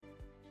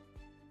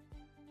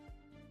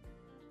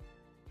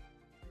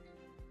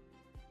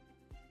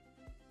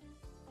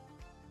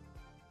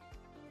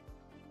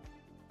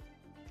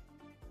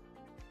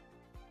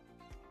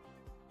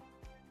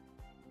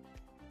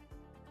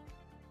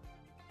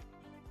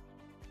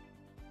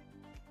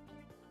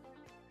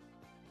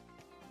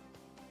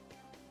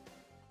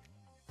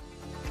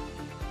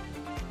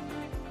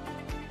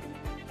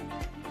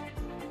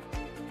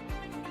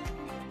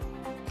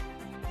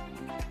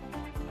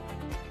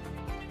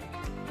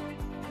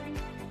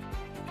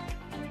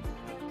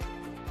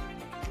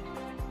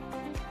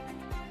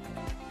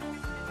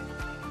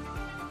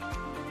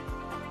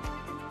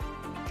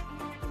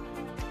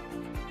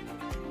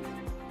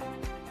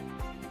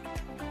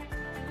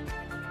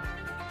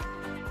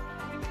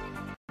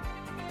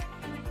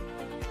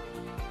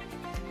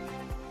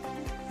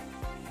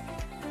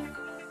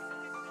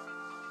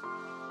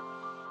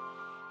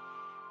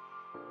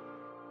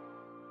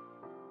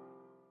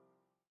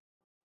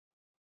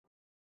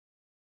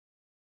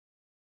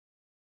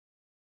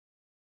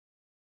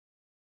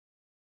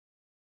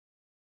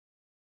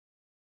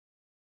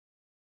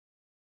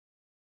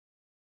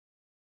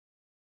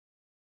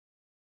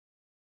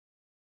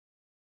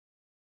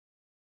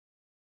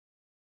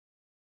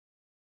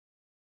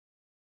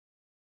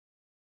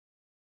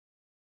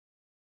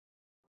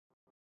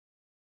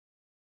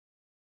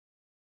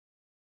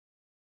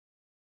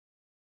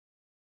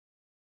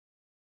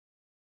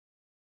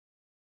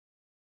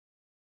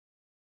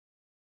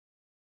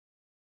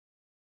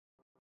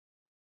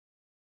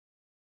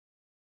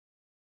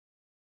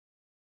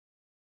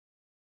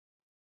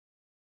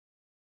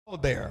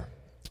Hello there.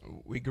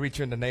 We greet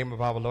you in the name of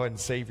our Lord and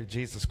Savior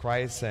Jesus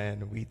Christ,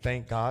 and we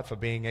thank God for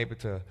being able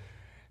to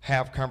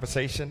have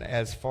conversation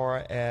as far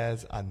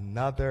as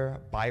another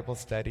Bible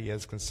study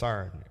is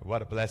concerned.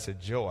 What a blessed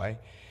joy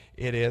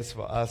it is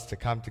for us to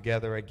come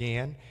together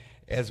again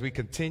as we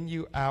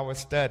continue our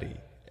study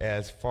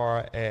as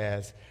far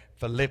as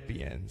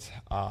Philippians,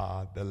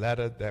 the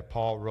letter that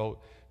Paul wrote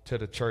to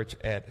the church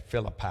at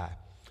Philippi.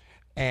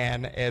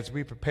 And as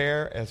we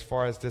prepare as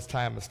far as this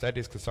time of study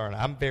is concerned,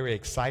 I'm very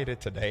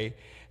excited today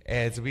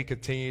as we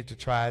continue to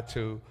try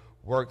to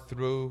work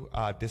through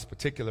this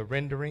particular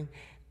rendering.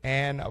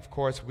 And of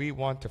course, we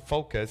want to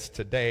focus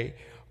today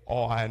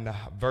on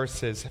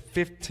verses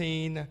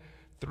 15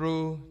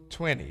 through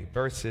 20,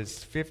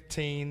 verses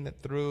 15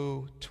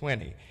 through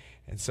 20.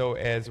 And so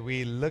as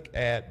we look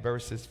at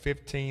verses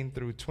 15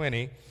 through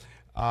 20,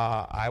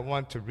 I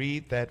want to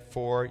read that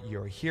for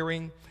your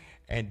hearing.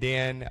 And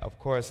then, of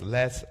course,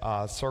 let's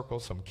circle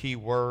some key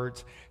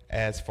words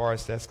as far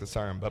as that's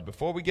concerned. But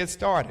before we get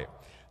started,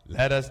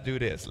 let us do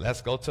this.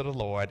 Let's go to the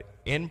Lord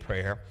in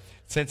prayer,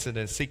 sensing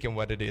and seeking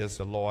what it is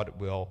the Lord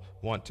will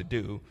want to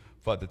do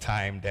for the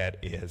time that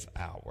is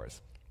ours.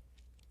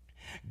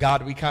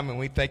 God, we come and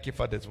we thank you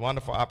for this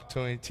wonderful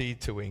opportunity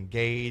to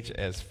engage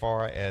as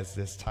far as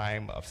this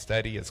time of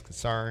study is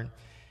concerned.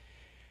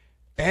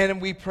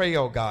 And we pray,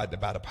 oh God, that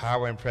by the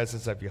power and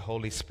presence of your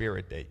Holy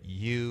Spirit, that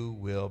you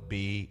will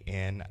be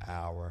in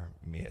our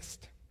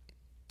midst.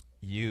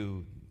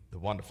 You, the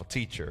wonderful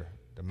teacher,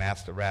 the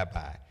master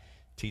rabbi,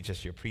 teach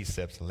us your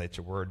precepts and let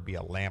your word be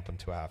a lamp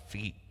unto our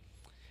feet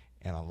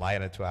and a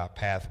light unto our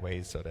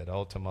pathways, so that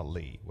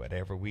ultimately,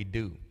 whatever we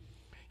do,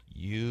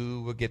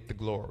 you will get the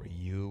glory,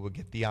 you will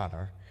get the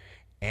honor,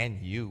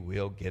 and you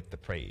will get the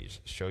praise.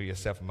 Show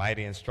yourself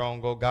mighty and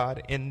strong, oh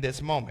God, in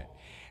this moment.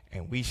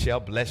 And we shall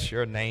bless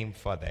your name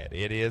for that.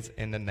 It is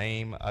in the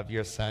name of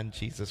your Son,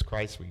 Jesus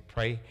Christ, we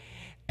pray,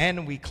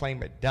 and we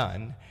claim it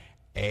done.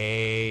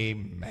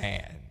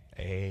 Amen.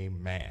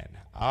 Amen.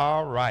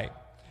 All right.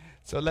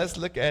 So let's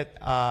look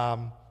at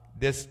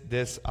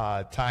this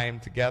time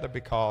together,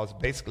 because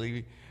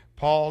basically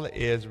Paul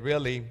is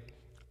really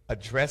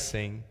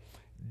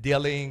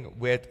dealing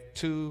with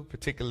two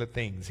particular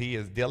things. He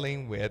is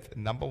dealing with,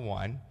 number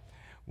one,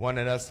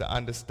 wanting us to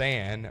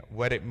understand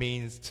what it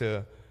means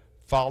to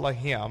follow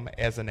him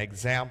as an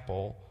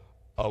example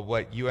of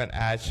what you and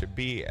I should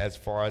be as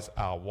far as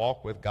our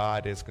walk with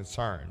God is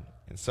concerned.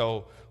 And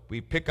so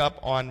we pick up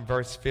on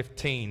verse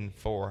 15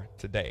 for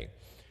today.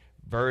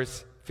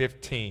 Verse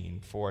 15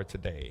 for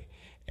today.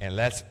 And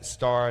let's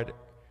start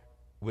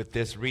with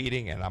this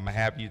reading, and I'm going to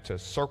have you to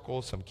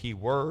circle some key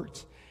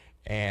words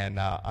and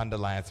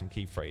underline some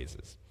key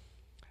phrases.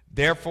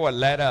 Therefore,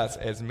 let us,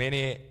 as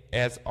many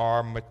as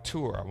are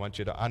mature, I want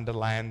you to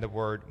underline the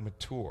word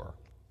mature.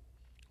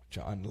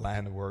 To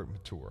underline the word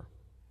mature.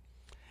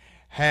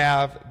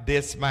 Have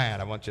this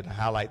mind. I want you to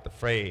highlight the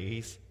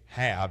phrase,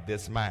 have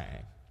this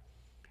mind.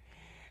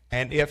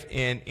 And if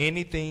in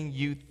anything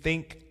you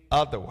think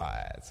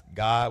otherwise,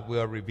 God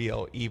will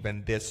reveal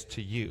even this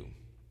to you.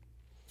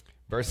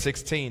 Verse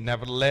 16,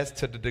 nevertheless,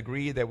 to the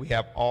degree that we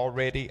have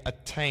already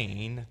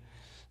attained,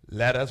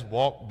 let us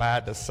walk by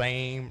the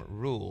same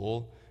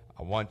rule.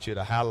 I want you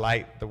to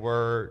highlight the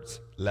words,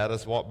 let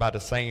us walk by the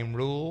same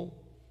rule.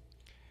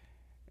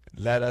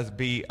 Let us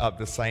be of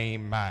the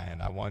same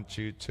mind. I want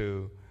you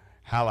to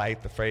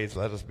highlight the phrase,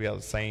 let us be of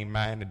the same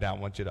mind, and then I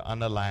want you to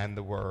underline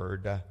the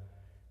word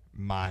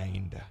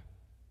mind.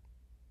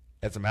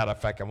 As a matter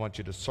of fact, I want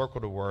you to circle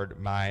the word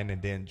mind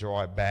and then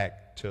draw it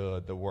back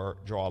to the word,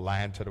 draw a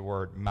line to the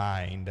word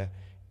mind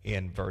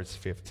in verse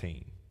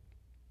 15.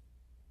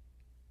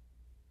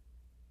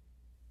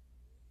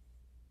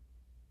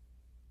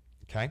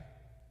 Okay?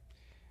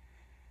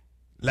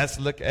 Let's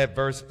look at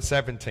verse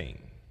 17.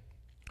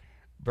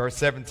 Verse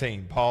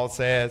 17, Paul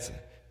says,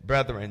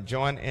 brethren,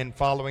 join in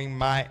following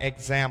my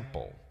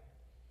example.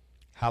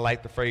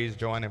 Highlight the phrase,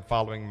 join in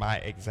following my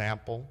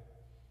example.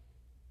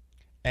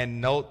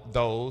 And note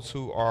those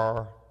who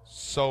are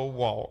so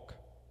walk.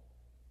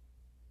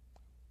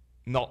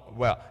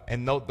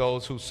 And note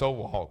those who so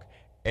walk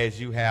as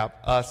you have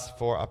us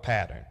for a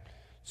pattern.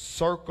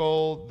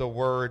 Circle the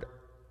word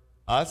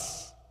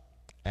us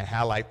and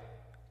highlight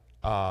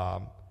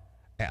and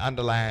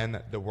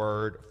underline the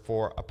word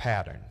for a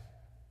pattern.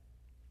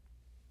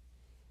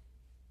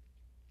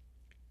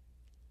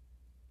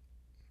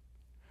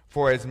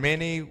 For as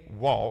many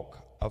walk,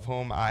 of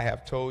whom I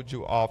have told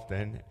you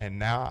often, and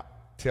now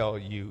tell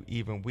you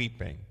even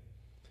weeping,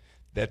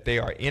 that they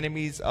are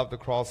enemies of the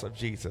cross of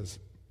Jesus.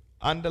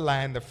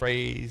 Underline the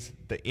phrase,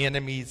 the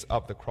enemies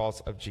of the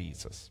cross of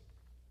Jesus.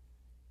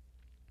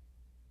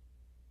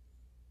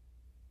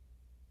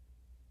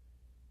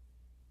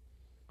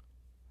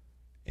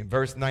 In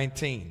verse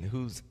 19,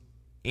 whose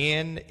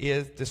end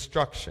is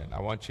destruction.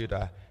 I want you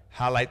to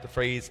highlight the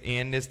phrase,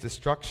 end is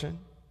destruction,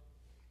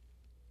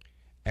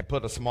 and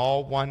put a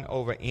small one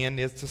over end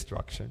is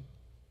destruction.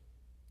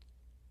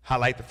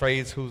 Highlight the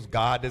phrase, whose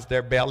God is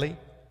their belly.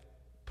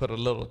 Put a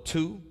little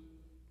 2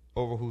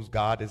 over whose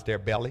God is their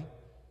belly.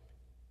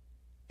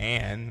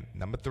 And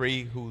number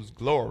 3, whose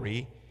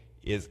glory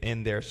is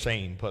in their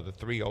shame. Put the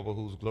 3 over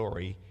whose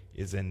glory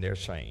is in their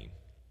shame.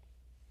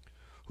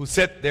 Who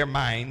set their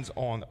minds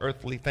on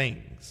earthly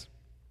things.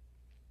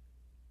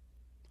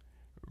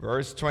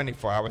 Verse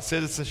 24, our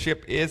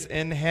citizenship is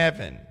in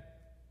heaven,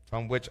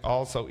 from which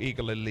also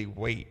eagerly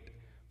wait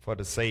for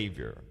the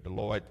Savior, the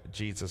Lord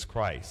Jesus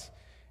Christ.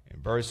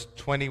 In verse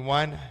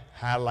 21,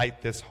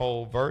 highlight this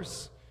whole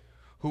verse.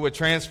 Who will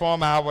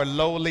transform our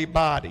lowly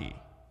body,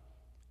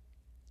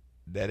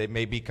 that it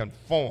may be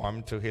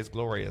conformed to his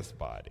glorious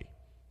body,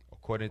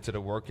 according to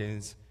the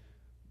workings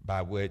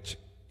by which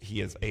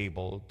he is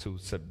able to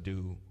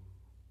subdue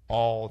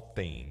all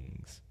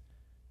things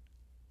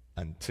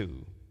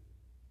unto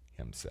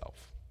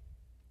himself.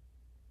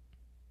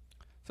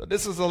 So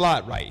this is a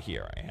lot right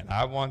here, and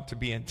I want to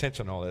be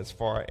intentional as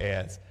far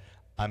as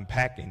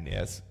unpacking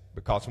this,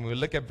 because when we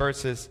look at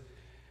verses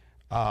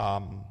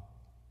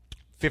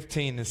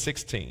 15 and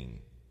 16,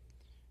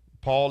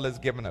 Paul is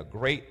given a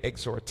great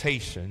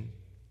exhortation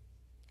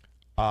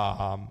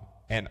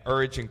and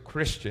urging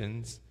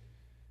Christians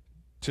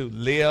to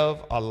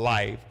live a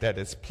life that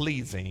is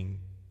pleasing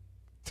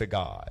to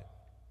God.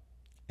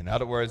 In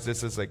other words,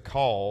 this is a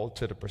call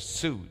to the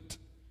pursuit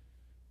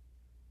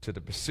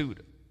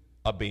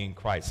of being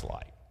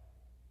Christ-like.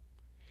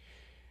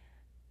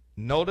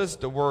 Notice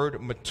the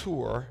word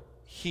mature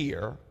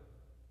here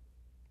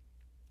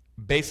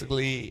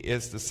basically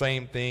is the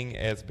same thing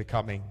as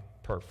becoming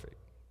perfect.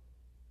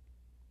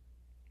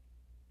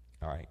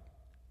 All right.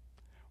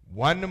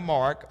 One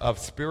mark of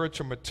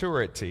spiritual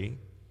maturity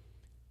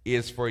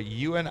is for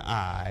you and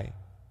I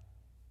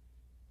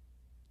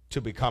to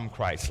become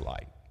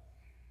Christ-like.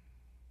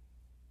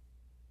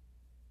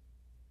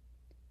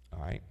 All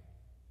right.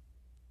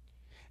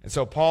 And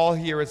so Paul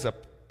here is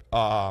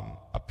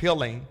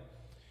appealing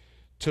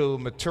to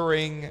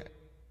maturing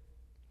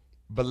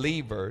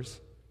believers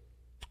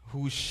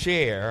who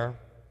share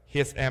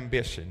his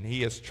ambition.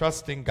 He is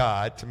trusting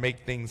God to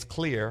make things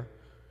clear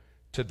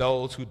to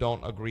those who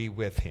don't agree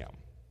with him.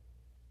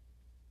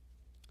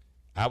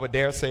 I would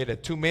dare say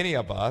that too many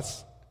of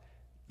us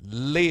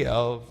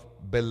live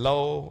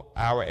below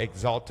our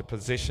exalted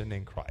position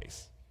in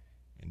Christ.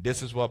 And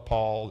this is what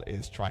Paul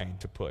is trying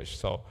to push.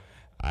 So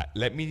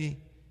let me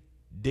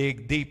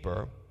dig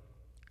deeper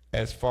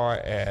as far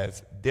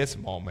as this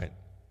moment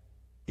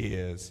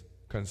is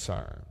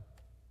concerned.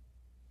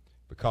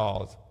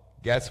 Because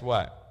guess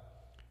what?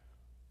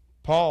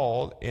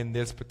 Paul, in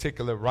this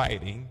particular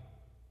writing,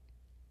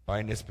 or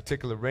in this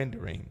particular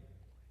rendering,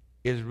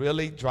 is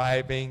really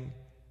driving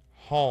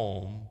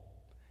home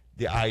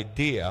the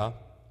idea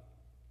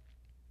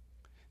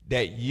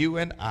that you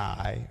and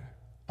I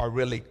are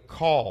really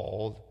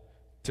called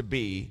to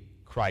be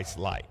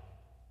Christ-like.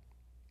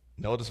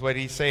 Notice what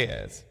he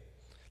says.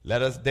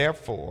 Let us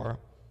therefore,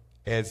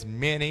 as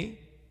many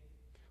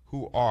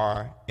who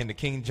are, in the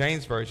King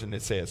James Version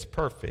it says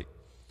perfect.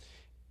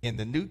 In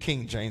the New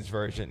King James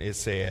Version it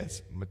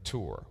says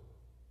mature.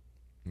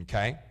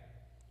 Okay?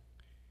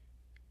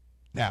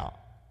 Now,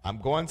 I'm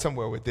going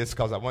somewhere with this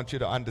because I want you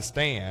to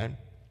understand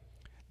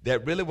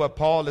that really what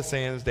Paul is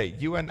saying is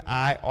that you and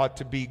I ought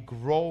to be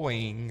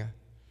growing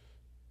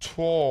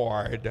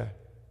toward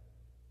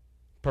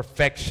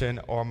perfection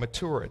or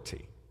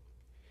maturity.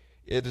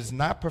 It is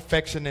not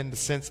perfection in the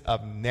sense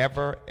of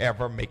never,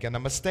 ever making a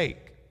mistake.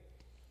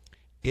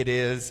 It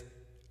is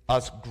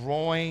us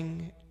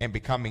growing and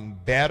becoming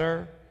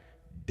better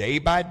day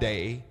by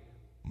day,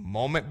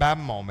 moment by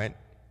moment,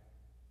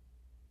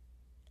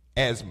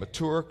 as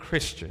mature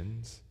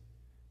Christians,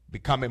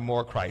 becoming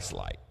more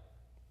Christ-like.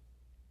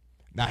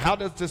 Now, how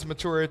does this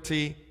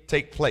maturity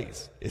take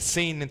place? It's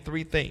seen in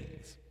 3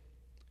 things.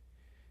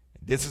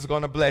 This is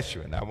going to bless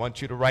you, and I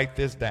want you to write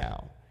this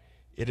down.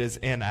 It is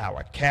in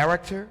our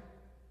character.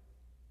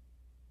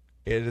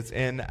 It is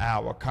in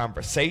our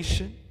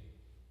conversation.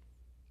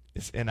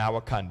 It's in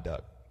our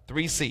conduct.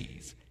 3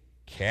 C's: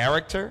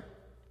 character,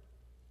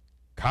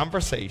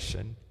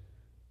 conversation,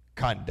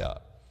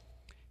 conduct.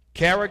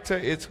 Character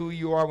is who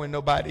you are when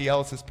nobody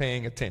else is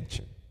paying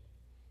attention.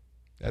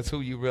 That's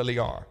who you really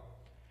are.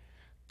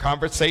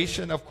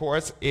 Conversation, of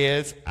course,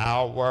 is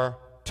our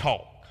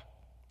talk.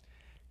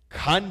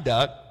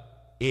 Conduct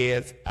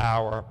is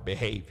our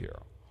behavior.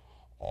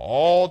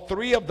 All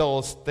 3 of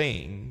those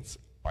things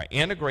are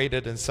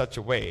integrated in such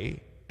a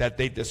way that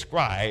they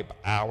describe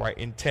our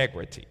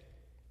integrity.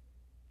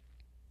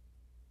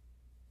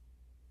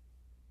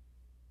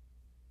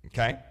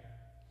 Okay?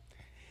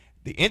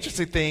 The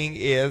interesting thing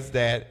is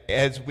that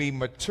as we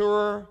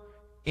mature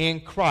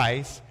in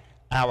Christ,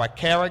 our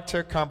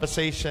character,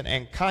 conversation,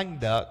 and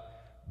conduct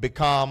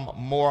become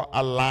more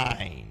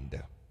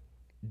aligned.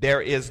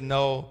 There is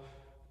no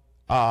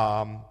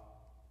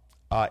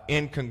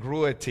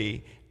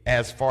incongruity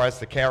as far as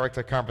the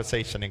character,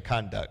 conversation, and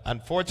conduct.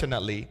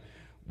 Unfortunately,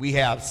 we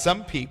have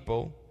some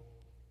people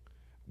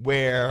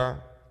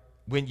where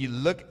when you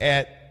look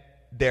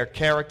at their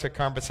character,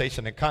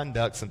 conversation, and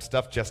conduct, some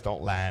stuff just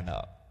don't line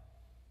up.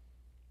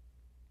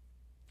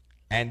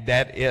 And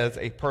that is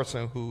a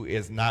person who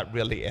is not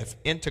really as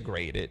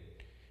integrated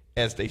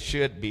as they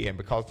should be, and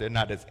because they're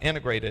not as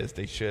integrated as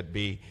they should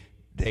be,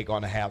 they're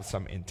going to have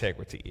some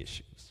integrity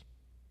issues.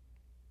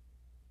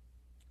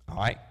 All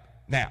right?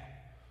 Now,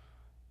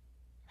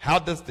 how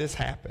does this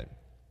happen?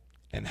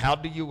 And how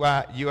do you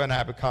and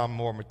I become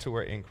more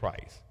mature in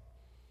Christ?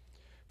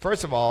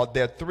 First of all,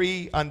 there are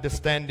three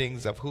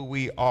understandings of who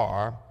we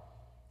are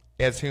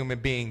as human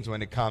beings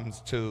when it comes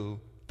to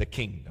the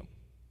kingdom.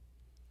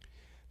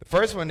 The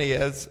first one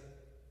is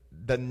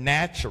the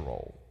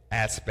natural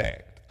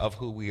aspect of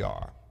who we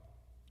are.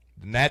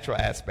 The natural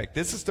aspect.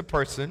 This is the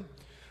person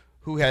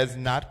who has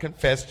not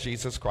confessed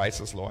Jesus Christ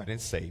as Lord and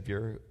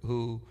Savior,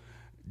 who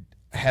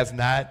has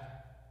not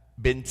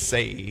been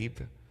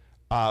saved,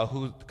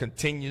 who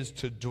continues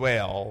to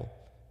dwell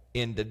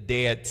in the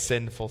dead,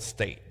 sinful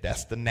state.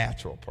 That's the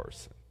natural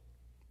person.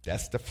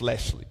 That's the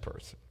fleshly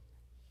person.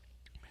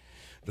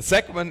 The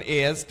second one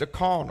is the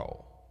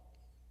carnal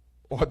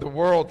or the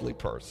worldly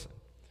person.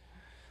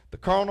 The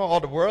carnal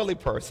or the worldly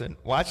person,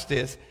 watch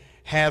this,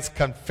 has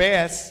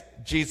confessed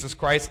Jesus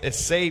Christ as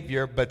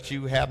Savior, but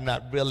you have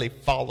not really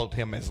followed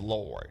him as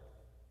Lord.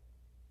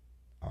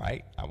 All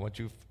right? I want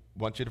you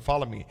to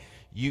follow me.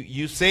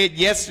 You said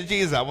yes to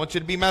Jesus. I want you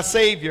to be my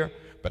Savior,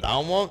 but I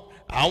don't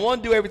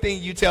want to do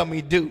everything you tell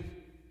me to do.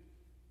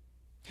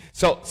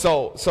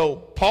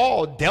 So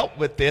Paul dealt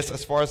with this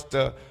as far as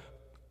the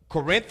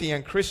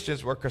Corinthian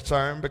Christians were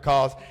concerned,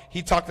 because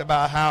he talked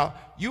about how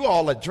you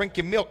all are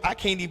drinking milk. I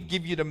can't even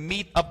give you the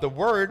meat of the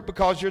word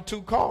because you're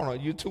too carnal,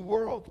 you're too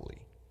worldly.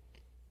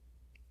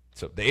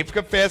 So they've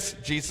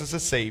confessed Jesus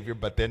as Savior,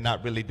 but they're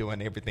not really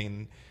doing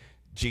everything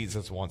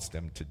Jesus wants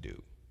them to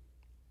do.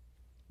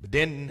 But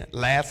then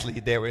lastly,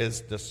 there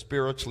is the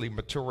spiritually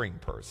maturing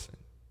person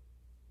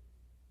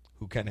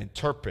who can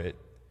interpret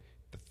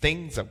the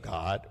things of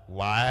God.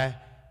 Why?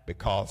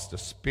 Because the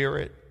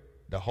Spirit,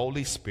 the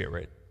Holy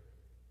Spirit,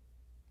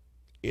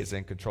 is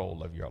in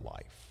control of your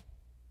life.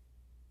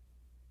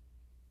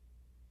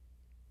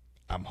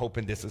 I'm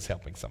hoping this is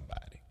helping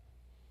somebody.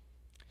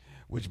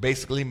 Which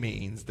basically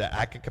means that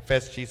I can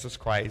confess Jesus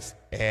Christ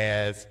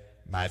as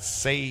my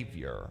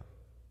Savior,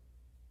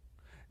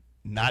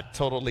 not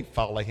totally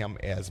follow him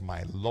as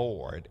my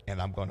Lord, and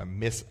I'm going to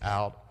miss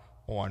out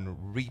on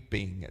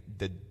reaping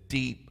the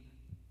deep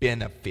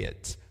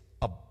benefits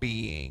of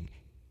being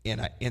in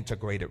an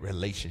integrated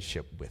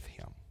relationship with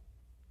him.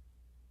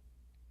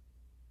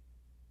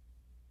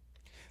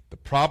 The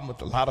problem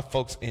with a lot of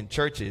folks in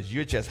churches,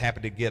 you're just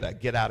happy to get a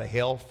get out of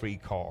hell free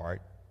card.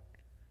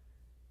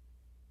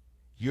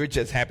 You're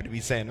just happy to be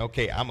saying,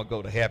 okay, I'm going to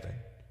go to heaven.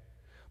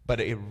 But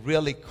it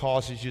really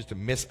causes you to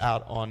miss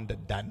out on the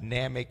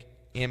dynamic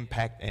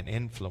impact and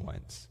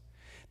influence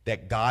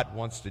that God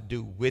wants to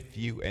do with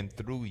you and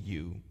through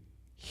you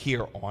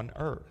here on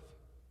earth.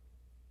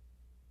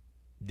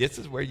 This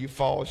is where you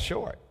fall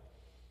short.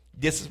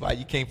 This is why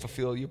you can't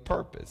fulfill your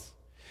purpose,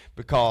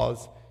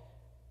 because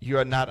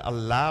you're not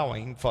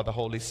allowing for the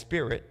Holy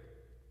Spirit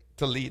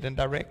to lead and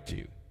direct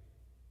you.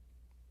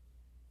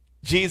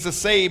 Jesus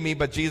saved me,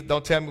 but Jesus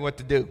don't tell me what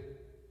to do.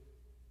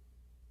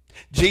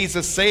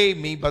 Jesus saved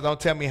me, but don't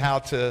tell me how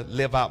to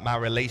live out my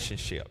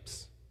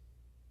relationships.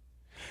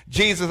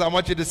 Jesus, I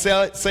want you to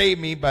save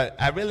me, but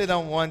I really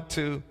don't want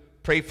to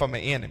pray for my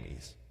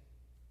enemies.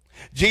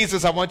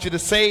 Jesus, I want you to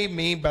save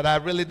me, but I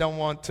really don't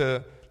want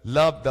to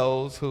love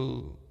those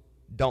who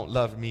don't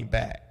love me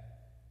back.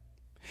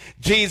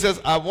 Jesus,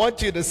 I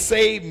want you to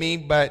save me,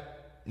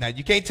 but now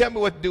you can't tell me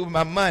what to do with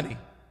my money.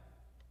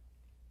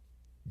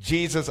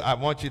 Jesus, I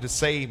want you to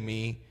save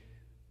me,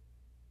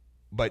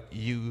 but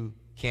you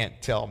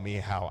can't tell me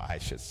how I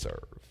should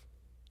serve.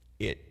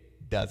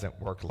 It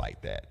doesn't work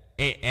like that.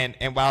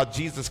 And while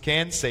Jesus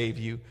can save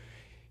you,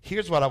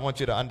 here's what I want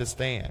you to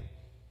understand.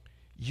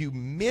 You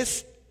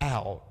miss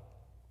out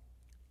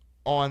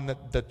on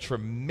the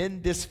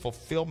tremendous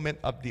fulfillment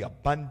of the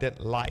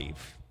abundant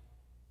life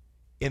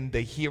in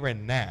the here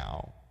and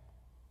now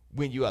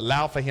when you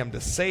allow for him to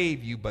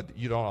save you, but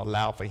you don't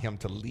allow for him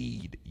to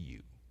lead you.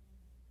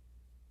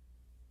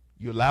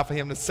 You allow for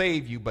him to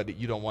save you, but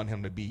you don't want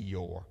him to be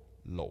your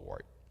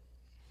Lord.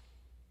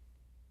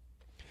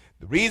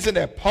 The reason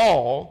that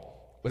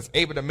Paul was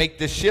able to make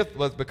this shift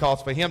was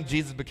because for him,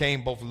 Jesus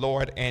became both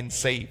Lord and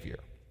Savior.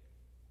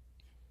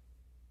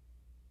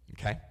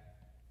 Okay?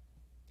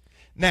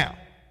 Now,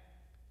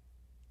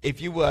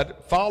 if you would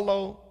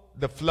follow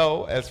the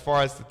flow as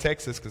far as the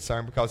text is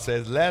concerned, because it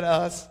says, let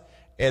us,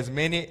 as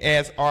many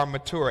as are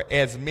mature,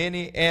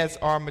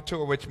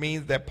 which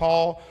means that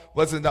Paul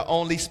wasn't the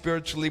only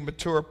spiritually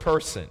mature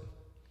person,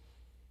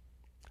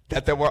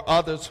 that there were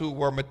others who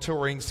were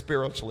maturing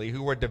spiritually,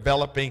 who were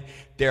developing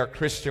their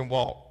Christian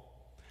walk,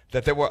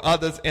 that there were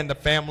others in the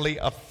family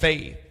of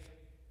faith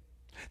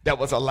that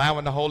was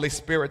allowing the Holy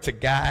Spirit to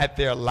guide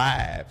their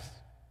lives,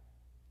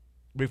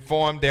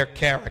 reform their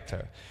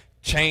character,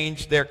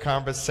 change their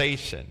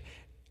conversation,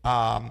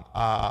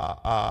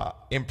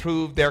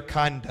 improve their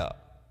conduct.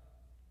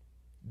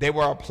 They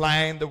were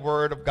applying the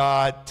word of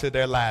God to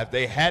their lives.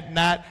 They had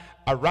not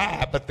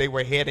arrived, but they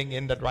were heading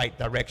in the right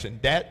direction.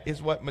 That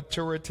is what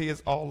maturity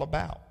is all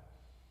about.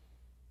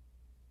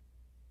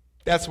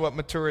 That's what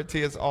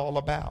maturity is all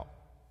about.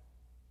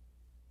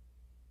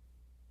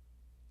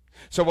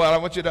 So what I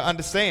want you to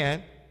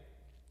understand,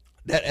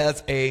 that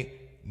as a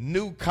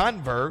new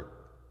convert,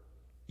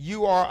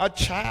 you are a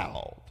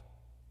child.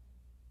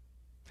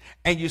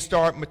 And you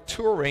start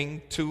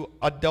maturing to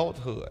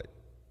adulthood.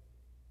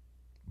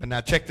 But now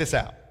check this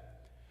out.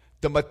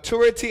 The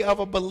maturity of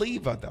a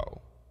believer,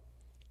 though,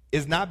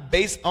 is not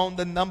based on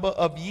the number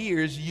of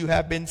years you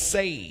have been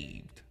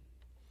saved.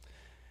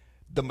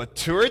 The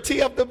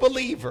maturity of the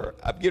believer,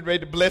 I'm getting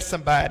ready to bless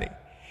somebody,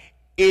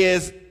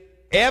 is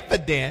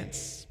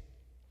evidenced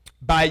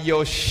by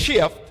your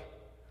shift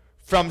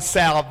from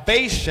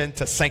salvation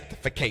to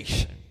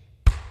sanctification.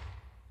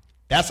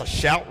 That's a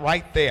shout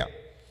right there.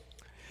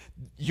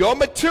 Your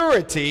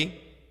maturity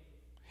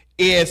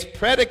is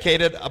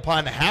predicated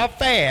upon how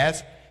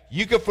fast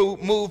you can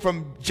move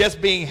from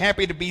just being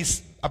happy to be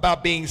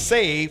about being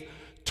saved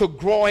to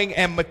growing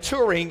and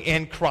maturing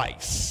in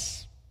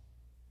Christ.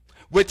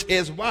 Which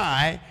is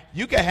why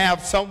you can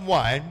have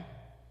someone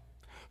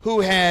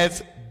who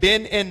has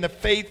been in the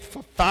faith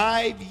for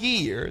 5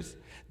 years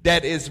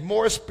that is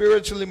more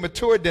spiritually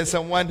mature than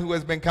someone who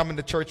has been coming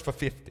to church for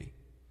 50.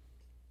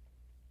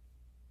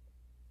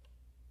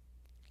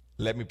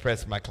 Let me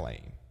press my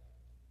claim.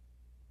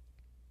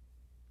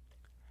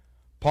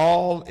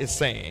 Paul is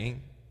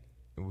saying,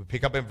 and we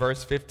pick up in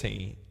verse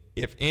 15,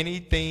 if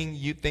anything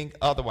you think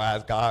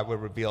otherwise, God will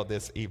reveal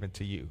this even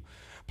to you.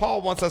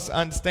 Paul wants us to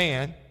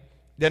understand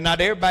that not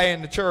everybody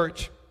in the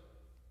church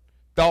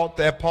thought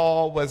that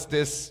Paul was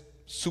this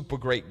super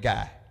great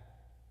guy.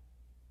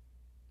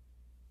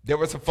 There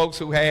were some folks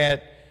who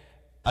had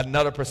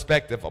another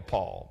perspective of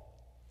Paul.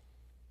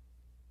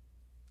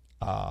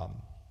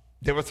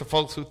 There were some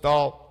folks who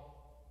thought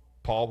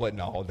Paul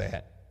wasn't all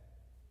that.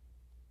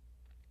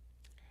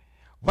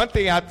 One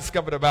thing I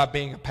discovered about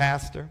being a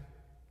pastor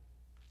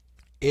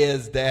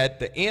is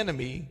that the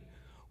enemy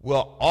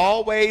will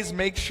always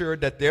make sure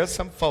that there's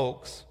some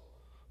folks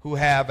who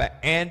have an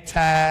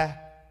anti-leader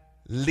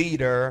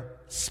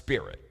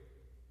spirit.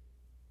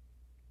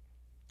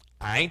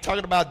 I ain't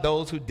talking about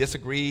those who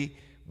disagree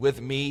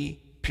with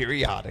me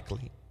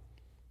periodically.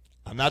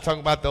 I'm not talking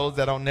about those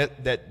that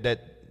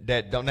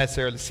don't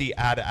necessarily see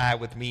eye to eye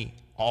with me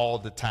all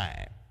the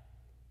time.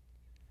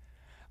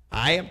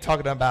 I am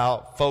talking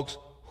about folks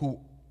who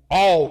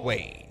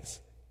always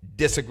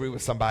disagree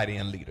with somebody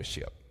in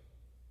leadership.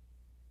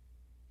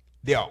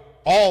 They are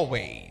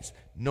always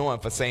known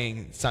for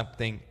saying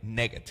something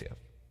negative.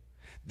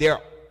 They're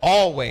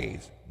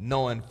always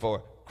known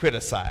for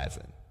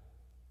criticizing.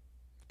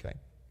 Okay?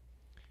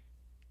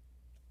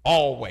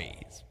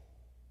 Always.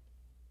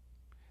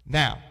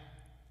 Now,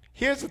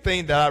 here's the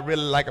thing that I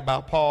really like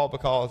about Paul,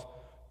 because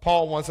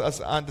Paul wants us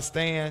to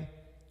understand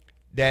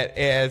that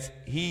as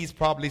he's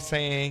probably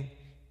saying,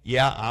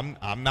 yeah,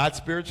 I'm not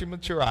spiritually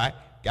mature. I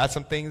got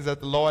some things that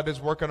the Lord is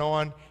working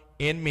on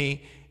in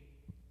me.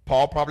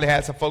 Paul probably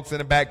had some folks in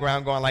the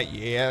background going like,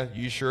 yeah,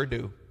 you sure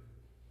do.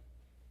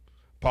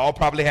 Paul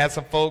probably had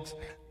some folks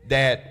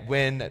that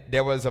when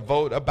there was a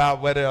vote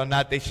about whether or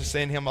not they should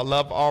send him a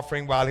love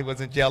offering while he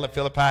was in jail at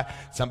Philippi,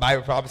 somebody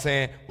was probably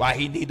saying, why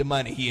he need the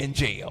money? He in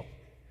jail.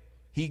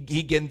 He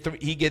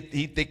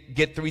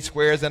get 3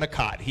 squares and a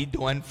cot. He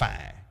doing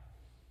fine.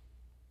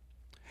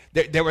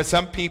 There were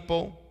some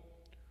people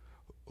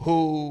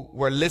who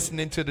were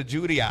listening to the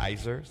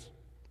Judaizers,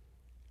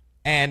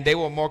 and they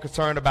were more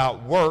concerned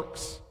about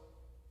works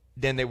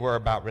than they were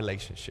about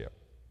relationship.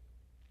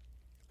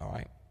 All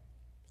right.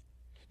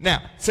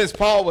 Now, since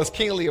Paul was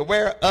keenly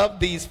aware of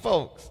these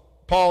folks,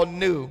 Paul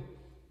knew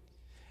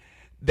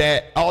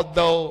that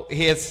although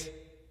his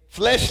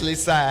fleshly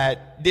side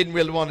didn't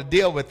really want to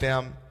deal with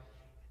them,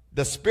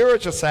 the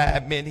spiritual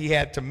side meant he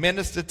had to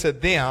minister to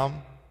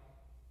them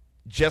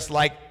just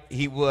like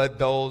he would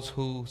those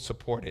who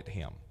supported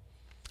him.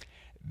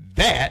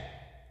 That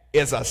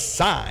is a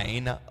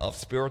sign of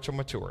spiritual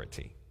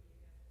maturity.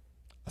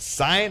 A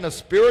sign of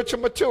spiritual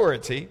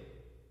maturity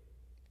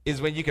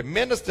is when you can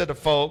minister to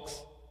folks,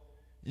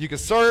 you can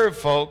serve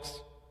folks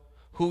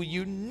who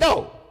you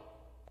know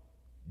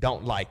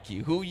don't like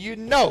you, who you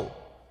know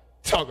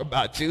talk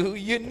about you, who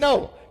you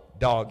know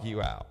dog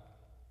you out.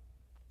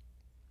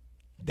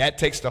 That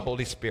takes the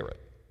Holy Spirit,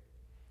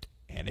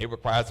 and it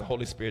requires the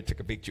Holy Spirit to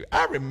convict you.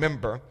 I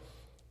remember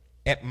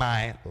at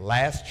my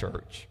last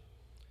church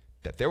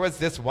that there was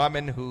this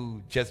woman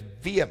who just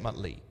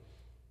vehemently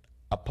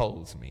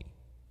opposed me.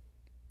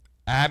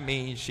 I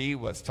mean, she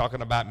was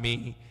talking about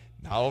me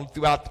not only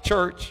throughout the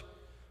church,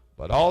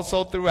 but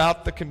also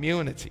throughout the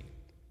community.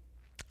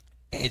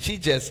 And she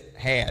just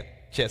had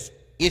just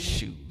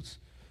issues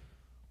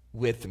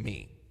with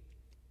me.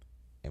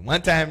 And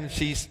one time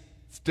she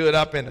stood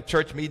up in a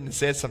church meeting and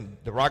said some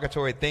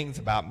derogatory things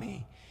about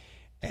me.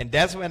 And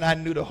that's when I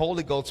knew the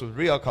Holy Ghost was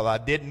real, because I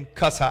didn't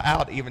cuss her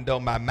out, even though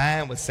my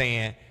mind was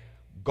saying,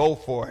 go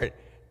for it.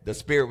 The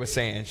Spirit was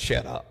saying,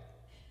 shut up.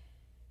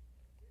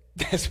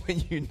 That's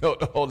when you know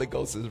the Holy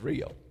Ghost is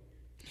real.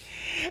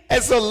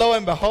 And so lo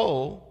and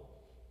behold,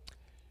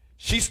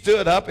 she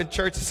stood up in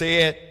church and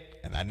said,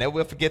 and I never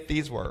will forget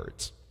these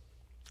words,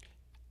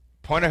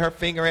 pointed her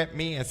finger at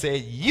me and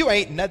said, "You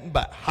ain't nothing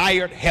but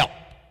hired help.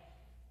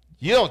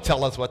 You don't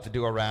tell us what to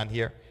do around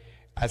here."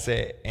 I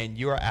said, "And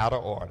you're out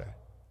of order.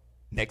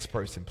 Next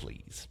person,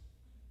 please."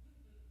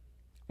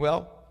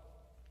 Well,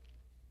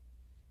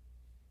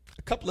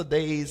 a couple of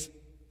days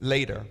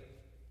later,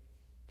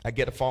 I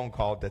get a phone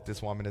call that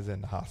this woman is in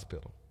the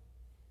hospital.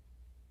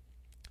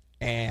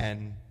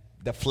 And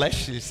the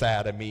fleshly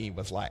side of me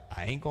was like,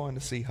 I ain't going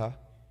to see her.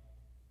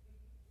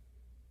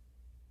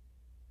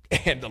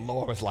 And the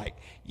Lord was like,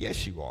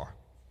 yes, you are.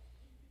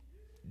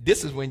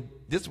 This is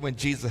when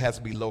Jesus has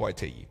to be Lord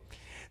to you.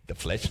 The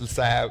fleshly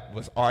side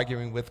was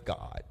arguing with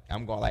God.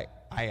 I'm going like,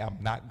 I am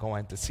not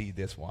going to see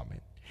this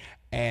woman.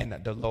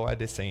 And the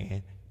Lord is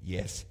saying,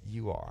 yes,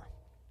 you are.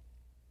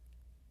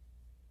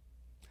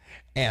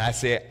 And I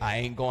said, I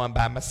ain't going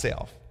by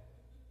myself.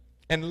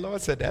 And the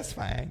Lord said, that's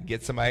fine.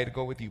 Get somebody to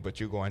go with you,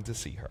 but you're going to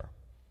see her.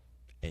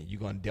 And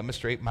you're going to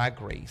demonstrate my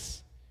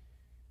grace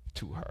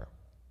to her.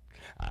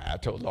 I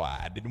told Lord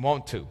I didn't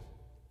want to.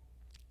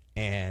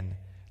 And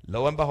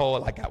lo and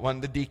behold, I got one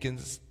of the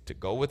deacons to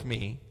go with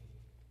me.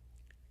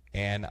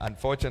 And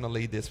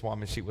unfortunately, this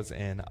woman, she was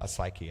in a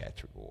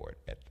psychiatric ward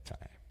at the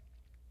time.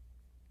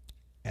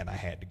 And I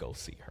had to go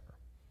see her.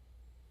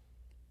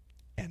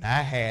 And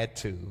I had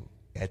to,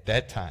 at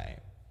that time,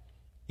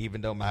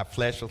 even though my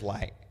flesh was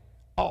like,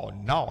 oh,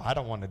 no, I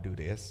don't want to do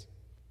this.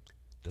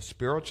 The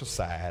spiritual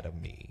side of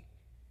me,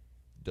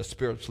 the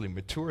spiritually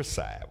mature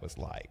side was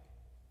like,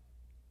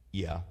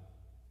 yeah,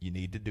 you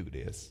need to do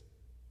this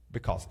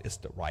because it's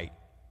the right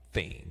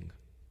thing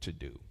to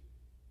do.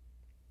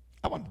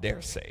 I want to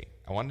dare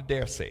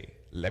say,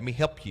 let me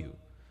help you.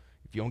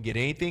 If you don't get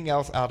anything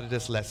else out of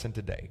this lesson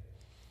today,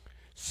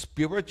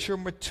 spiritual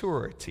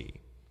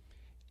maturity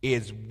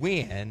is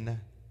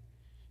when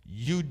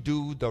you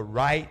do the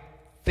right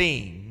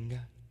thing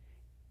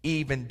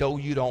even though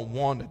you don't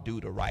want to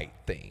do the right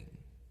thing.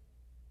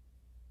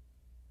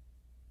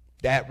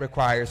 That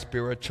requires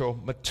spiritual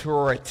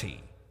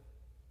maturity.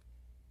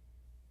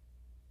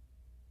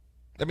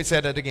 Let me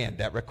say that again.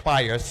 That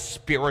requires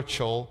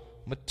spiritual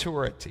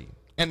maturity.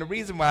 And the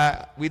reason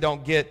why we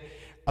don't get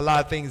a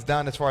lot of things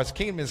done as far as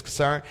kingdom is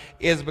concerned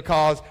is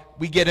because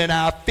we get in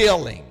our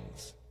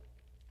feelings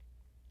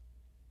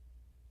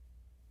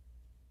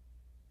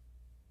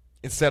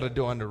instead of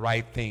doing the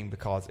right thing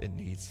because it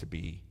needs to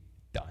be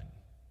done.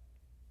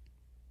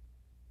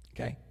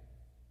 Okay?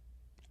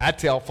 I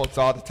tell folks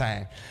all the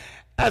time,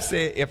 I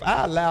say, if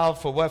I allow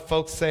for what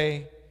folks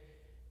say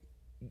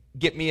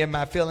get me in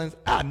my feelings,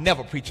 I'll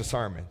never preach a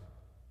sermon.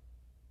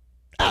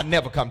 I'll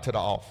never come to the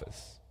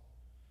office.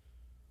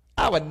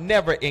 I would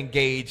never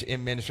engage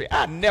in ministry.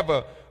 I'd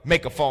never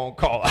make a phone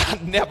call.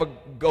 I'd never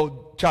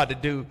go try to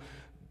do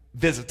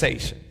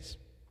visitations.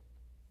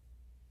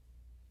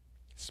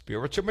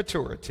 Spiritual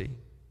maturity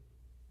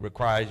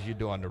requires you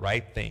doing the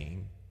right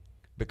thing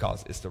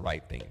because it's the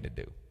right thing to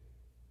do.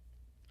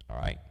 All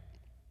right?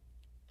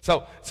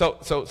 So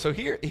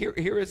here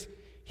is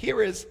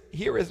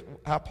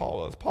how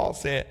Paul is. Paul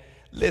said,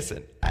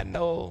 listen, I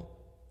know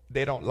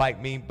they don't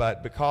like me,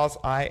 but because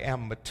I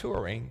am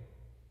maturing,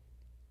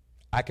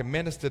 I can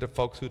minister to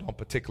folks who don't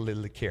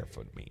particularly care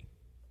for me.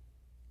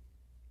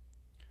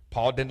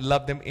 Paul didn't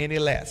love them any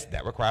less.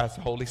 That requires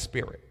the Holy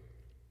Spirit.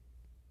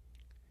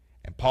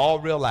 And Paul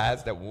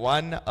realized that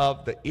one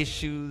of the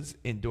issues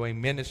in doing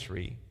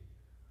ministry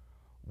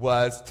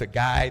was to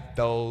guide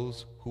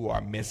those who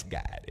are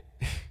misguided.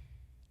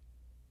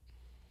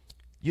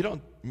 You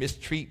don't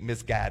mistreat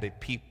misguided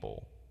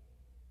people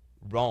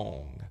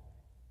wrong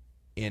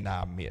in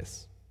our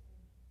midst.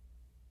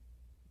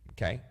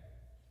 Okay?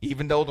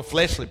 Even though the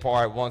fleshly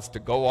part wants to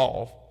go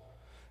off,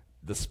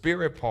 the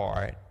spirit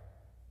part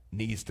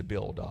needs to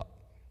build up.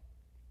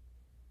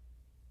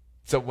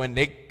 So when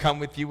they come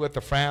with you with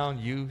a frown,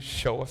 you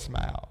show a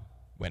smile.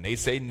 When they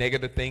say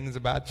negative things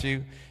about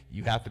you,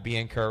 you have to be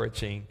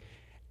encouraging,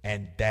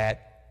 and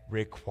that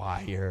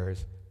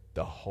requires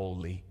the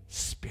Holy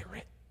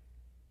Spirit.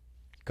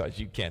 Because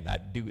you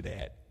cannot do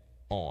that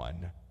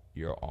on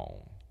your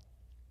own.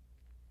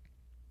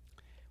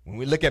 When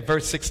we look at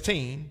verse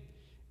 16,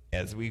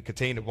 as we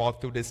continue to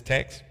walk through this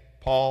text,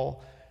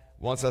 Paul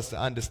wants us to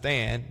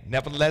understand,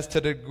 nevertheless,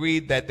 to the degree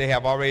that they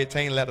have already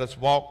attained, let us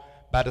walk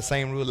by the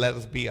same rule, let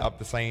us be of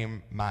the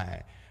same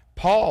mind.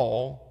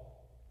 Paul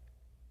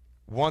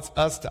wants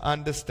us to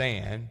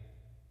understand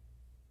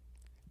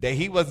that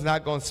he was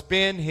not going to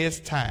spend his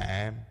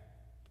time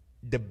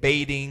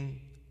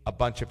debating a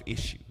bunch of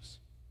issues.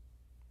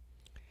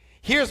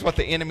 Here's what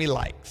the enemy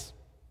likes.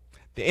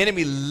 The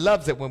enemy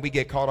loves it when we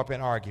get caught up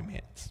in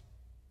arguments.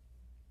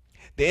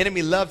 The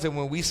enemy loves it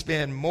when we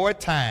spend more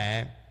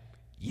time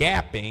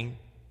yapping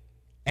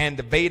and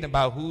debating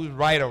about who's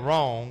right or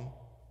wrong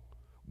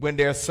when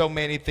there are so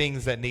many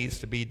things that needs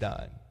to be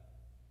done.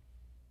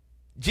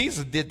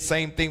 Jesus did the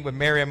same thing with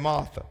Mary and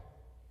Martha.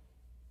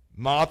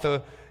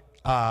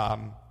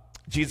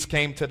 Jesus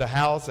came to the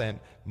house, and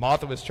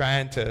Martha was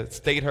trying to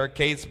state her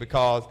case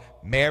because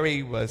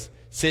Mary was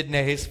sitting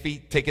at his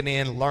feet, taking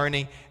in,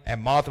 learning,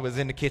 and Martha was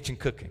in the kitchen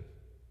cooking.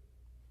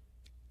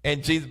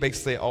 And Jesus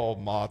basically said, oh,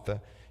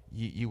 Martha,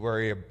 you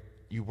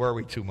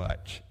worry too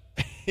much.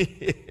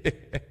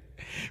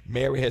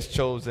 Mary has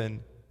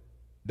chosen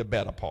the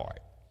better part.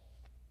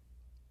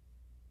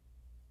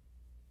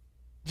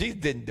 Jesus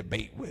didn't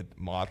debate with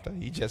Martha.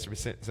 He just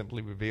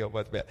simply revealed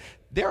what's best.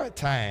 There are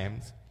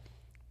times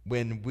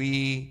when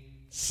we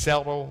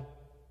settle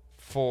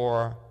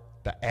for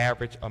the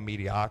average or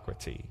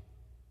mediocrity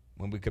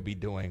when we could be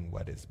doing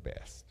what is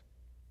best.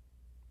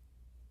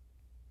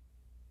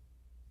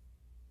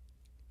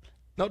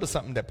 Notice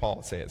something that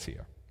Paul says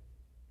here.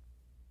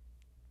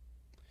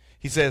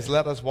 He says,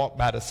 let us walk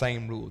by the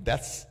same rule.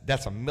 That's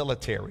a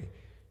military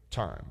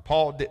term.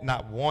 Paul did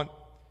not want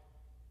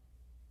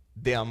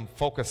them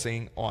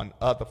focusing on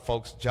other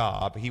folks'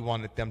 job. He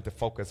wanted them to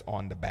focus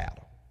on the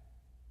battle.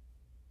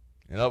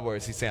 In other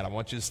words, he's saying, I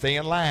want you to stay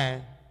in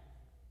line.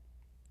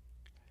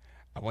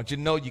 I want you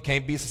to know you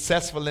can't be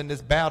successful in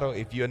this battle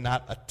if you're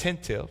not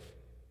attentive,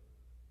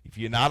 if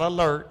you're not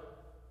alert,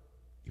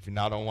 if you're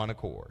not on one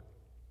accord.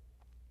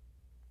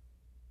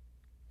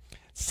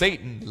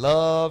 Satan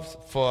loves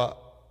for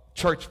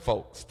church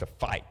folks to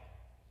fight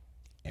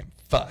and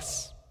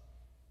fuss,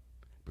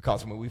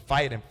 because when we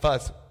fight and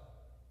fuss,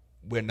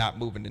 we're not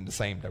moving in the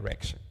same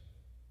direction.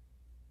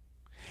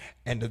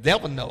 And the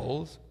devil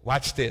knows,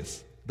 watch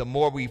this, the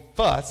more we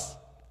fuss,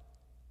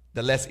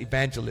 the less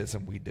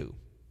evangelism we do.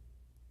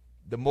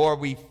 The more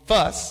we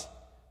fuss,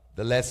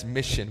 the less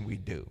mission we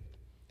do.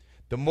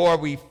 The more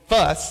we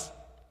fuss,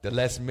 the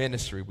less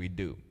ministry we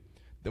do.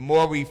 The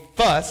more we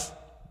fuss,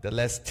 the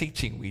less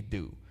teaching we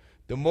do.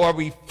 The more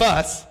we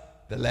fuss,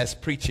 the less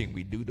preaching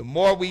we do. The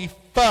more we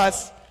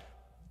fuss,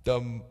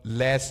 the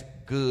less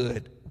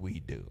good we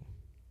do.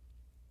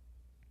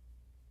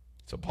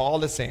 So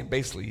Paul is saying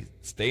basically,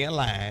 stay in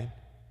line,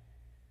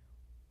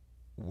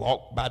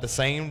 walk by the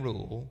same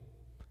rule.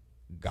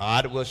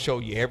 God will show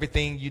you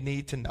everything you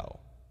need to know.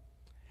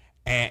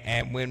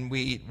 And when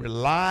we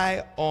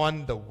rely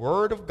on the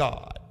Word of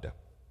God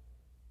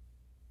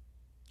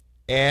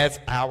as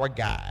our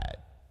guide,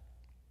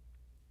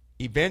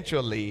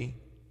 eventually,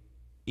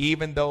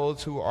 even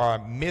those who are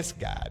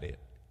misguided,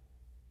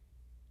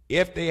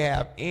 if they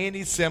have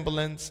any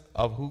semblance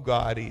of who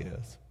God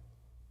is,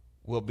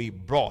 will be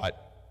brought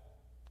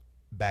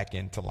back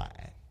into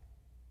line.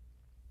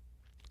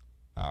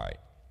 All right.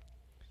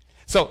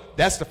 So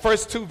that's the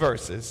first two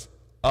verses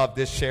of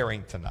this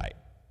sharing tonight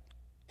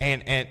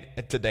and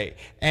today.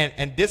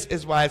 And this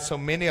is why so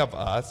many of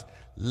us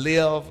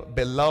live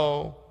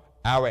below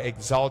our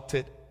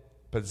exalted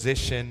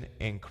position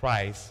in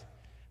Christ,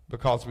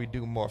 because we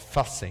do more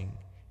fussing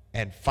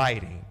and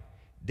fighting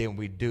than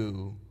we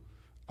do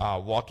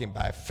walking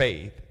by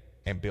faith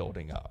and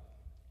building up.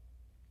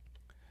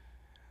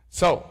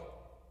 So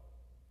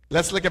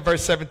let's look at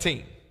verse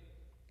 17,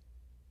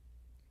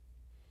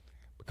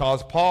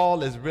 because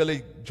Paul is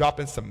really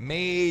dropping some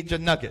major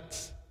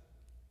nuggets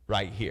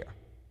right here.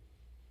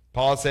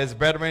 Paul says,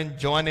 brethren,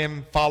 join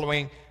in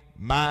following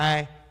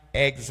my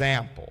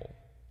example.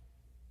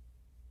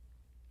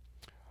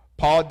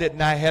 Paul did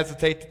not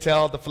hesitate to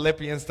tell the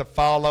Philippians to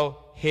follow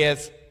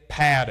his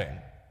pattern.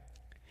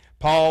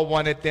 Paul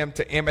wanted them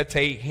to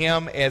imitate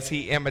him as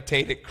he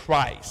imitated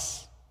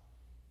Christ.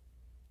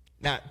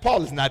 Now,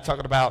 Paul is not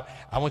talking about,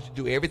 I want you to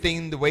do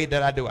everything the way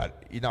that I do it.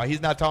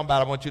 He's not talking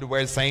about, I want you to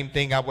wear the same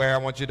thing I wear. I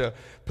want you to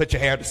put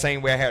your hair the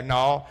same way I have.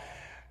 No.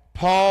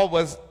 Paul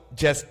was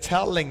just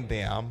telling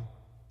them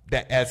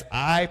that as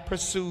I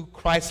pursue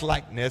Christ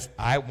likeness,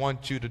 I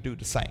want you to do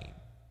the same.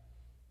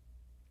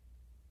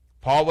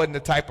 Paul wasn't the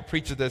type of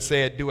preacher that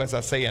said, do as I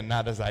say and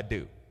not as I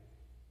do.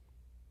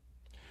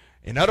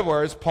 In other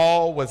words,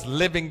 Paul was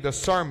living the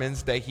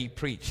sermons that he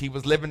preached. He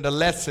was living the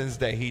lessons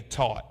that he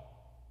taught.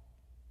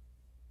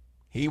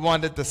 He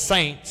wanted the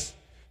saints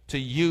to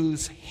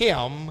use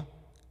him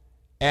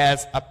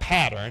as a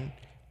pattern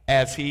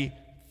as he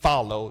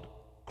followed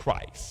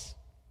Christ.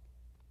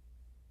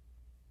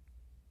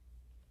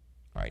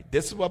 All right,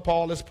 this is what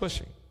Paul is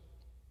pushing.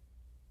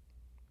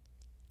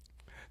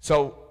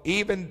 So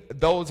even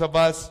those of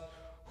us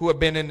who have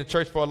been in the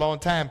church for a long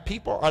time,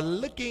 people are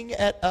looking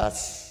at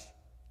us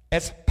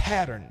as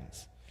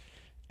patterns,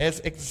 as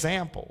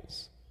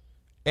examples,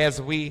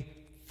 as we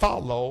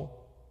follow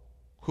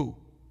who?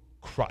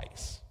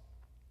 Christ.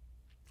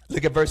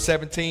 Look at verse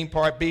 17,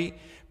 part B.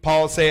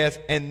 Paul says,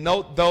 and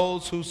note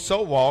those who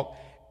so walk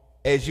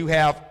as you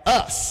have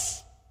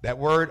us. That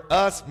word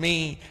us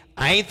means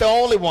I ain't the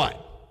only one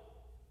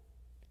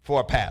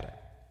for a pattern.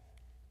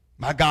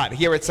 My God,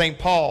 here at St.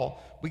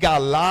 Paul, we got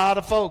a lot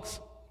of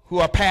folks who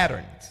are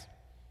patterns.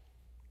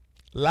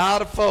 A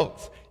lot of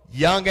folks,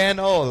 young and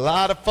old, a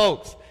lot of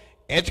folks,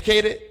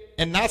 educated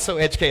and not so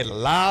educated, a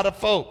lot of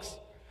folks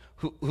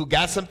who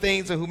got some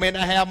things and who may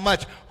not have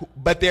much,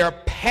 but they're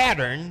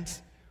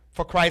patterns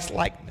for Christ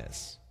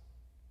likeness.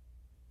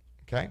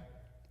 Okay?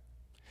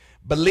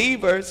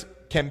 Believers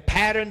can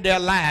pattern their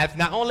lives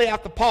not only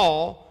after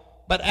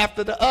Paul, but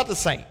after the other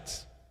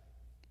saints.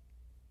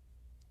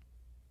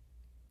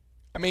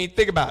 I mean,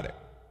 think about it.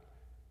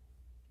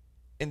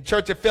 In the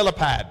church at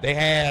Philippi, they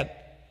had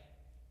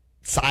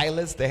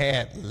Silas, they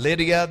had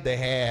Lydia, they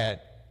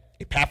had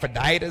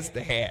Epaphroditus,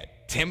 they had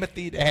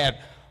Timothy, they had a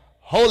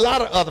whole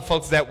lot of other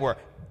folks that were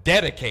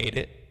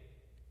dedicated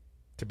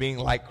to being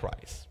like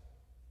Christ.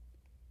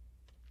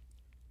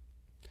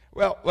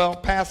 Well,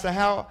 Pastor,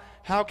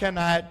 how can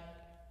I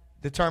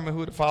determine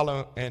who to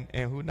follow and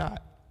who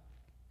not?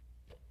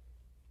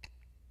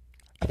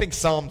 I think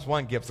Psalms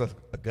 1 gives us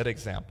a good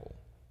example.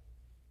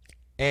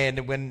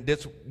 And when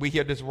we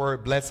hear this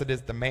word, blessed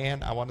is the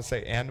man, I want to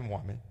say, and the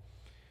woman.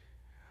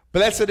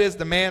 Blessed is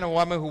the man or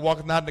woman who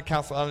walketh not in the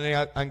counsel of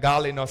the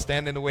ungodly, nor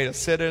stand in the way of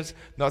sinners,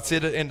 nor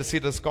sitteth in the seat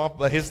of the scornful,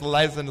 but his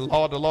life is in the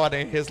law of the Lord,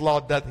 and his law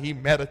doth he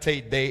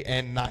meditate day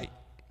and night.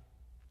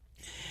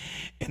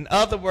 In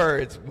other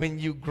words, when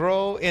you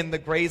grow in the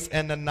grace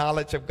and the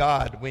knowledge of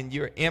God, when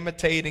you're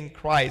imitating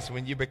Christ,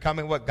 when you're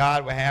becoming what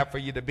God would have for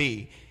you to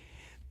be,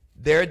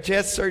 there are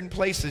just certain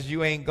places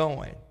you ain't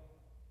going.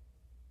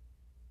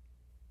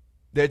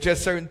 There are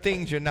just certain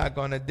things you're not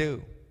going to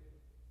do.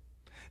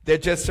 There are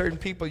just certain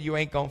people you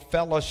ain't going to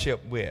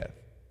fellowship with.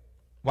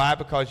 Why?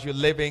 Because you're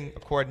living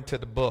according to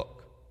the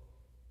book.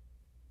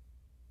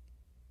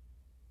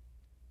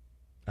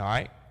 All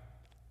right?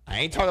 I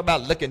ain't talking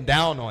about looking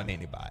down on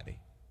anybody.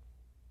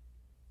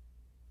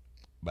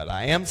 But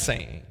I am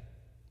saying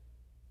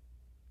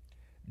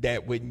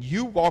that when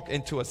you walk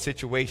into a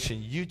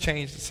situation, you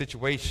change the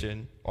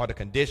situation or the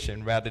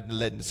condition rather than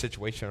letting the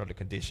situation or the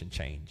condition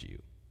change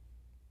you.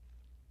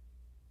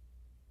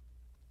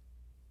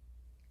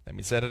 Let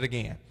me say it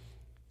again.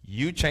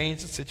 You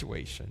change the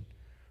situation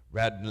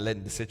rather than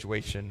letting the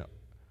situation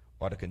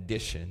or the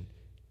condition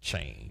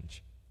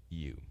change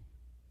you.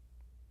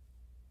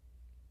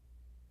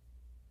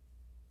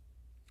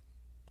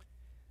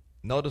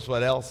 Notice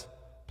what else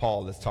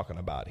Paul is talking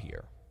about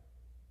here.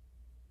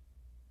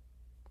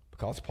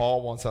 Because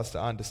Paul wants us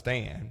to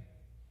understand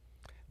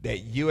that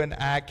you and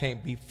I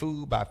can't be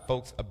fooled by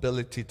folks'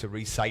 ability to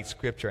recite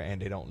Scripture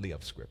and they don't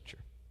live Scripture.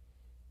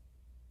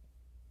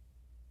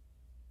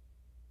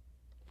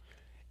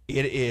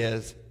 It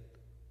is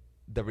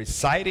the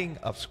reciting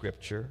of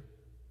Scripture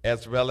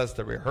as well as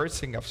the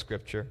rehearsing of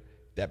Scripture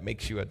that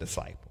makes you a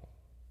disciple.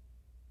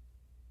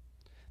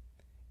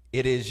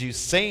 It is you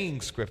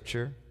saying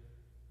Scripture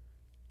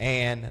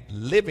and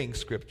living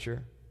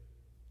Scripture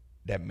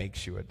that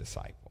makes you a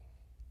disciple.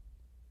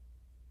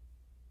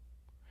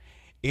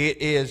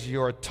 It is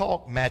your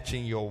talk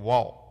matching your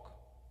walk.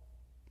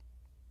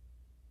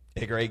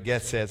 A great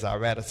guest says,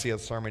 I'd rather see a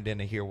sermon than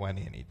to hear one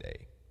any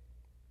day.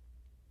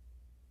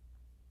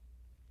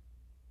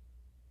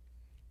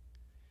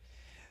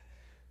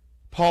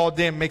 Paul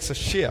then makes a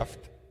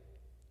shift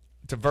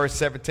to verse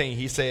 17.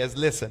 He says,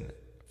 listen,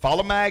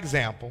 follow my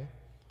example,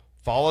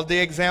 follow the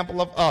example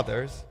of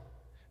others,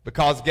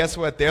 because guess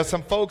what? There's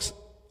some folks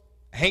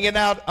hanging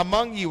out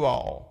among you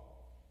all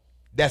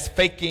that's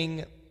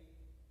faking,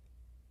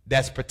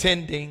 that's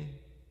pretending,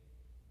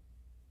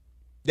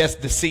 that's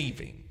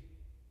deceiving.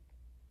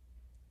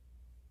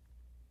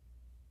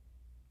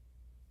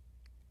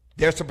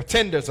 There's some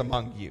pretenders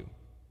among you.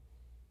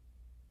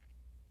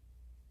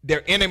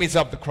 They're enemies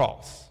of the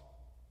cross.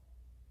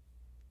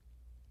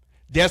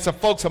 There's some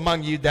folks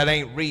among you that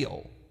ain't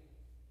real.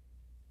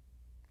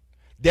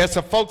 There's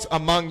some folks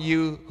among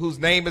you whose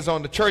name is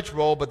on the church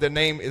roll, but their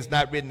name is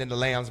not written in the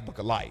Lamb's Book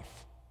of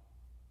Life.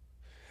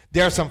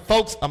 There are some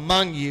folks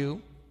among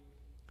you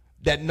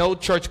that know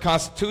church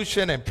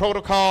constitution and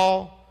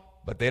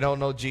protocol, but they don't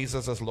know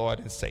Jesus as Lord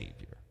and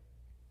Savior.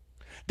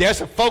 There are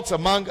some folks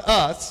among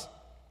us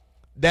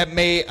that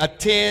may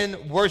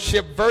attend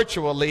worship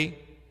virtually,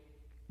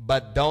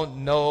 but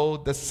don't know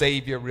the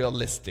Savior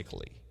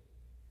realistically.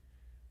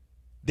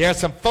 There are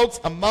some folks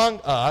among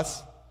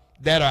us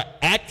that are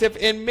active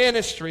in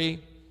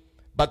ministry,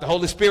 but the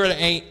Holy Spirit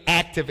ain't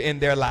active in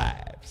their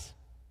lives.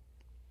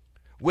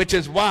 Which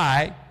is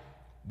why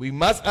we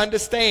must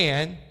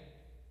understand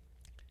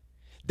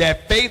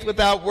that faith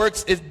without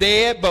works is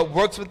dead, but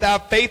works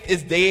without faith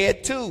is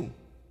dead too.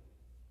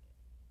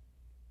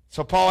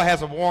 So Paul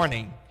has a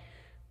warning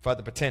for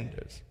the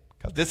pretenders.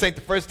 Because this ain't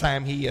the first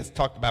time he has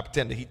talked about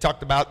pretenders. He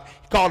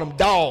called them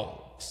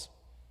dogs.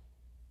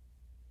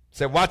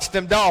 Said, watch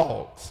them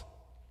dogs.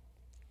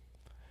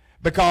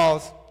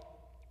 Because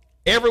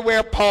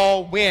everywhere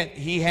Paul went,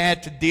 he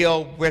had to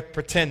deal with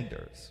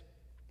pretenders.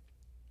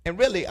 And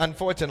really,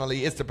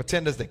 unfortunately, it's the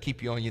pretenders that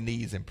keep you on your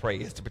knees and pray.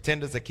 It's the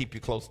pretenders that keep you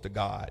close to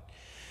God.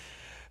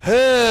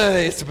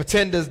 It's the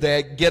pretenders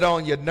that get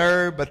on your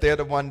nerve, but they're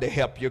the one that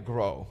help you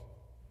grow.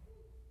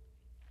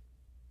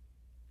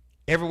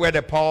 Everywhere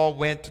that Paul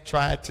went to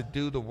try to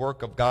do the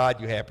work of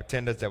God, you had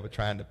pretenders that were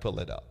trying to pull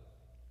it up.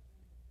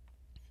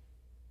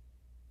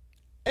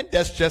 And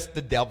that's just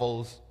the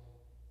devil's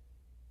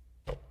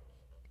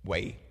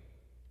way.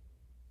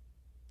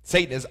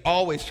 Satan is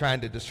always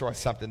trying to destroy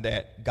something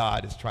that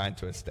God is trying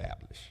to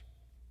establish.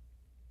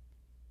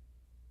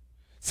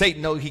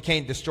 Satan knows he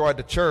can't destroy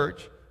the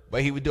church,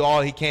 but he would do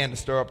all he can to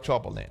stir up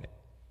trouble in it.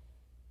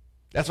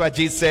 That's why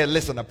Jesus said,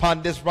 listen,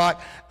 upon this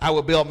rock I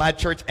will build my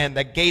church, and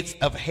the gates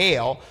of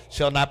hell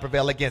shall not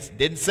prevail against it.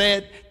 Didn't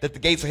say that the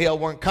gates of hell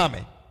weren't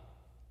coming.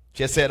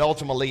 Just said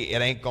ultimately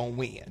it ain't going to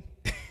win.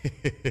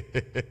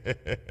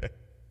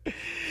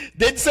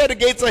 Didn't say the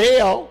gates of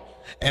hell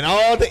and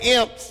all the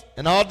imps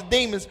and all the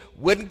demons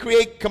wouldn't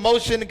create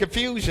commotion and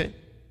confusion.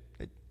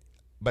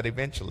 But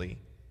eventually,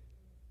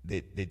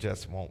 they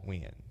just won't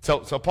win.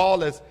 So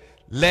Paul is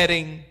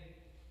letting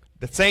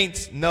the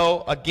saints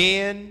know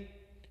again,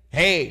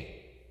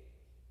 hey,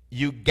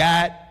 you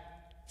got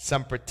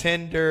some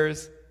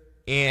pretenders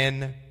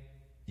in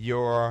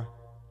your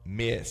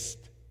midst.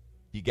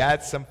 You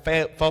got some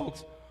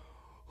folks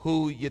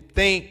who you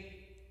think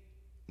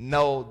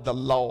know the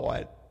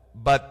Lord,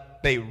 but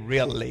they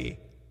really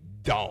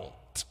don't.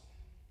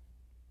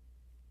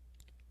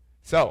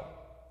 So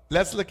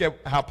let's look at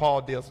how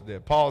Paul deals with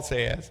it. Paul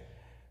says,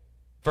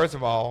 first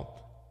of all,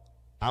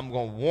 I'm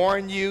going to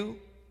warn you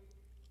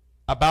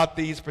about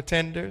these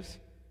pretenders,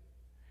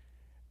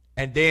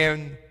 and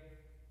then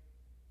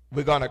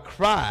we're going to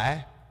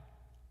cry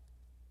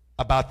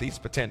about these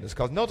pretenders.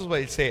 Because notice what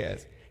he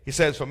says. He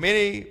says, for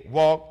many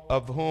walk,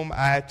 of whom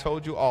I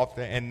told you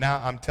often, and now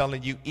I'm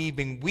telling you,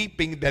 even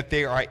weeping, that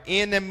they are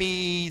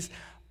enemies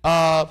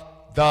of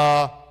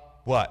the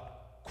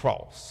what?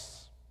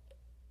 Cross.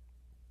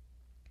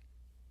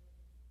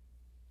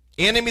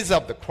 Enemies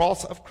of the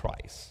cross of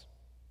Christ.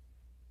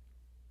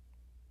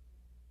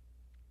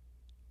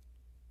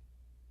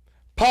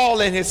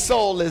 Paul in his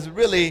soul is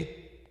really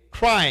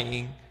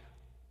crying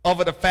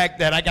over the fact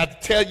that I got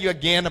to tell you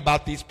again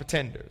about these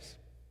pretenders.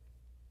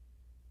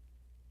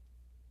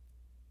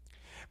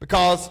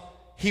 Because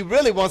he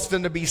really wants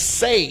them to be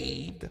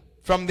saved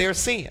from their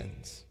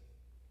sins.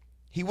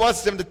 He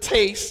wants them to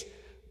taste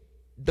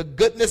the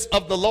goodness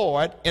of the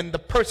Lord in the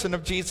person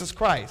of Jesus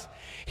Christ.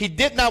 He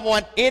did not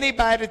want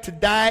anybody to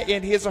die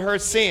in his or her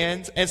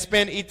sins and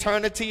spend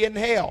eternity in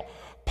hell.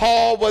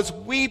 Paul was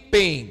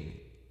weeping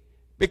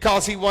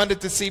because he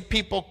wanted to see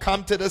people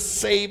come to the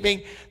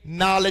saving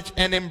knowledge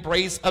and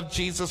embrace of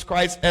Jesus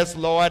Christ as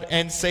Lord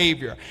and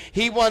Savior.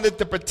 He wanted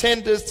the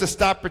pretenders to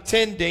stop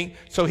pretending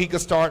so he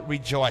could start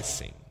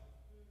rejoicing.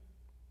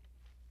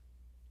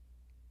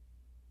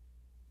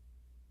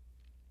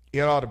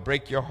 It ought to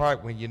break your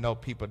heart when you know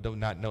people do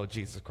not know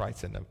Jesus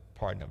Christ and the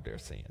pardon of their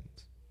sins.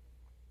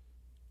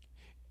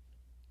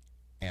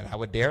 And I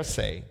would dare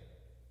say,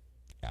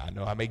 I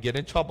know I may get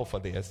in trouble for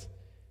this,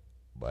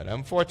 but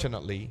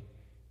unfortunately,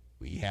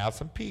 we have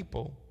some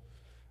people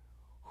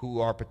who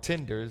are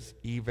pretenders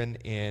even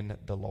in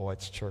the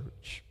Lord's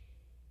church.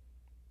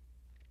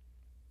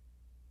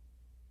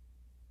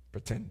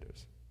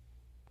 Pretenders.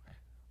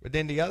 But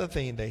then the other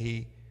thing that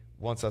he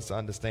wants us to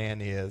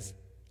understand is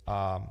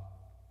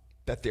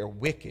that they're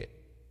wicked.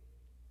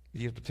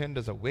 These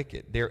pretenders are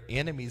wicked. They're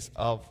enemies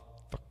of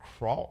the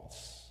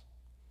cross.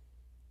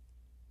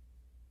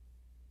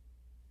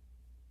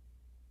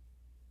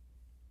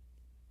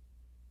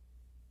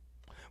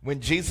 When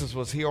Jesus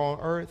was here on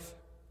earth,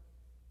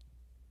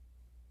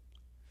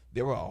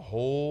 there were a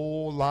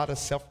whole lot of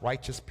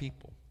self-righteous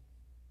people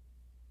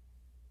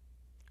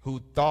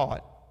who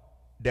thought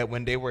that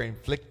when they were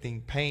inflicting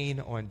pain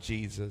on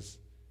Jesus,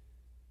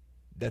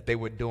 that they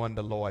were doing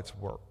the Lord's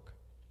work.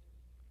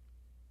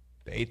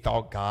 They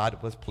thought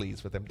God was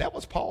pleased with them. That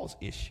was Paul's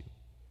issue.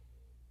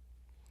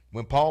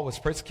 When Paul was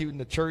persecuting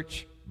the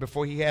church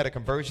before he had a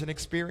conversion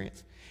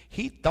experience,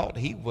 he thought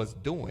he was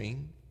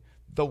doing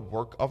the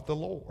work of the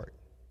Lord.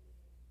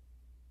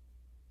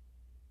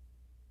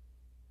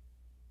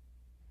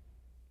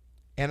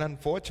 And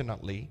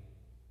unfortunately,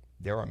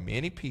 there are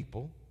many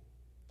people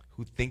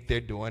who think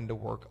they're doing the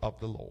work of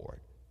the Lord.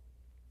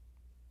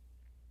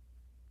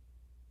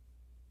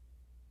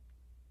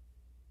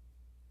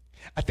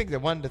 I think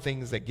that one of the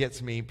things that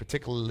gets me,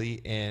 particularly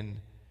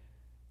in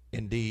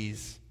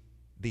these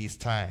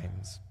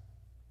times,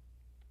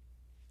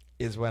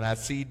 is when I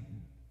see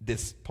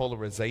this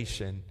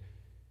polarization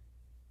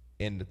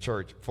in the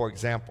church. For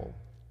example,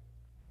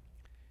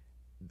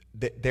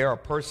 there are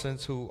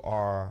persons who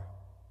are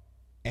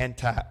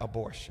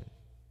anti-abortion.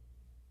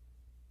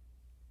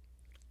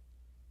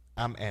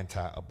 I'm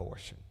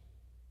anti-abortion,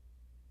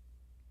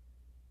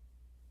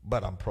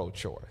 but I'm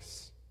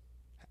pro-choice.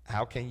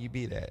 How can you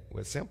be that?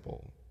 Well,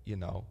 simple,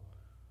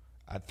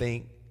 I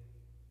think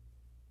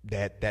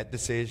that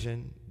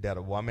decision that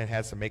a woman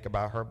has to make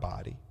about her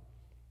body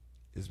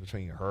is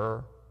between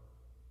her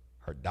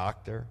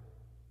doctor,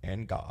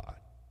 and God.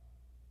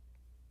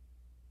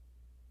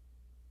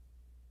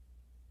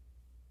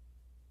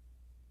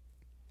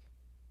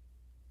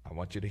 I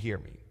want you to hear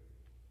me.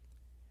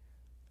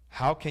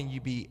 How can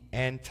you be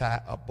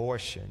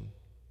anti-abortion,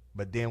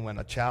 but then when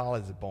a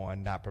child is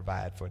born, not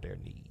provide for their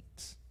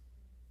needs?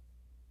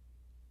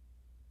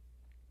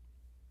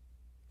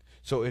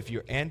 So if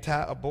you're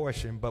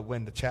anti-abortion, but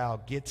when the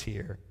child gets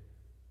here,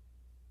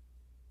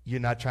 you're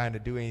not trying to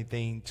do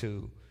anything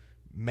to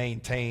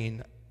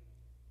maintain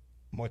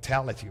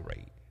mortality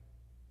rate,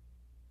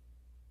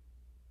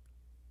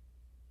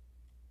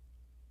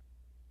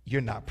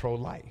 you're not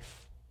pro-life.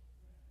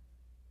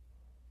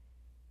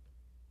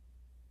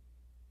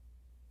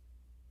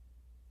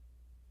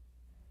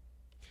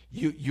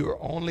 You're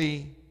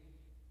only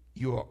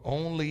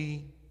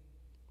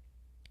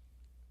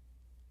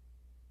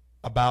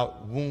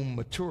about womb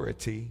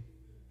maturity,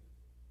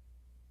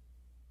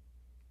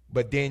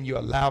 but then you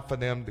allow for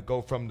them to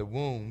go from the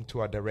womb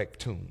to a direct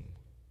tomb.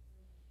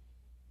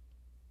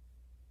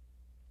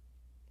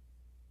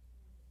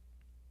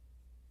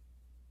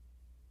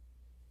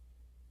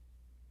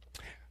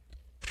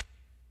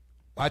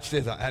 Watch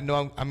this. I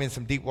know I'm in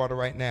some deep water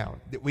right now.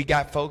 We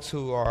got folks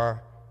who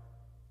are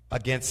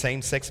against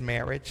same-sex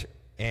marriage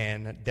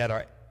and that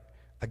are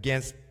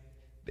against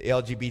the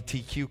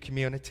LGBTQ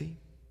community,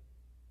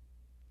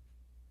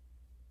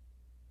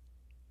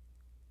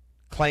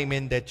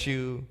 claiming that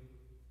you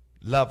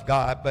love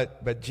God,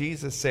 but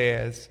Jesus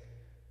says,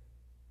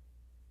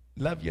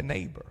 love your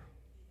neighbor.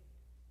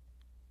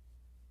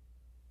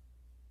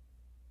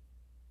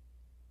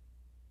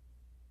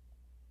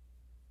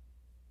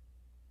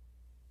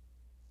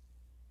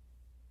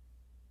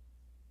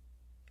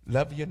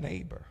 Love your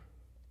neighbor,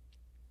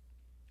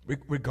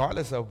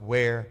 regardless of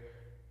where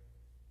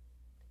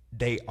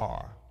they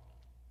are.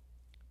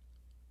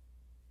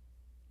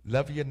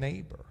 Love your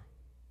neighbor.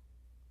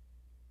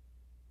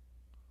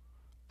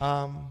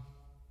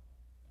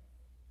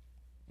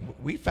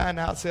 We find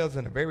ourselves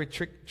in a very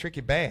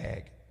tricky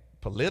bag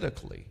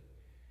politically,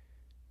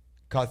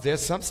 because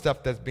there's some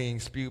stuff that's being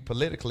spewed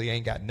politically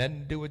ain't got nothing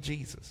to do with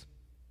Jesus.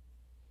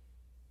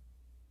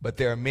 But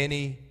there are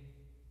many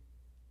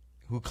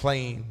who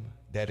claim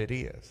that it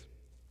is.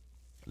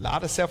 A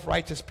lot of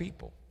self-righteous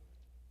people.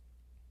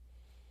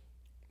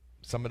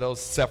 Some of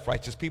those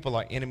self-righteous people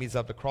are enemies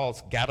of the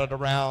cross, gathered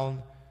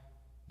around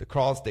the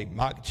cross. They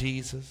mock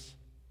Jesus.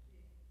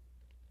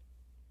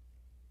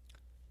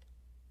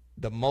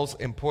 The most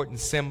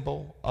important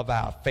symbol of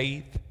our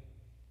faith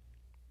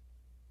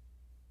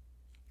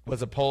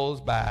was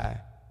opposed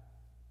by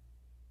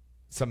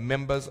some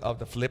members of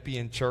the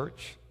Philippian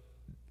church.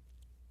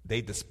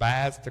 They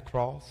despised the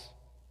cross.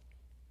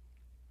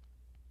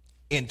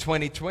 In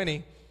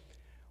 2020,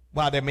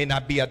 while there may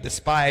not be a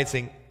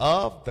despising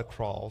of the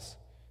cross,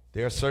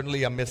 there's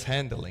certainly a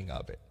mishandling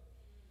of it.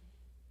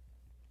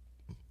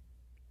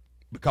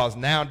 Because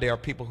now there are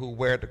people who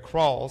wear the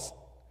cross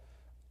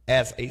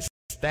as a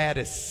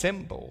status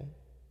symbol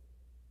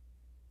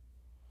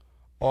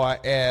or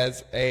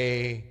as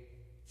a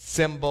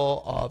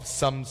symbol of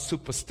some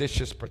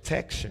superstitious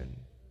protection,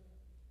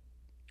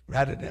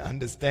 rather than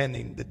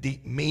understanding the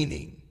deep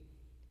meaning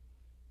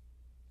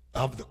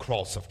of the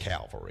cross of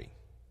Calvary.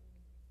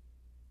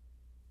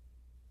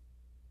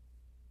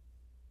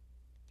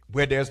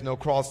 Where there's no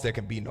cross, there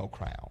can be no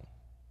crown.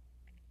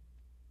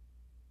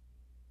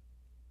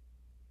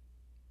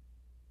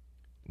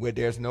 Where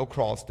there's no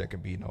cross, there can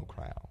be no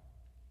crown.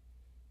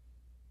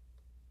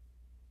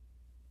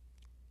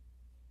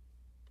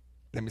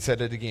 Let me say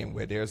that again.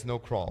 Where there's no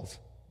cross,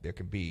 there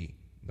can be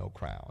no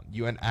crown.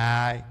 You and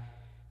I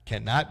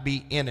cannot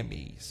be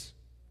enemies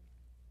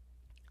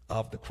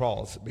of the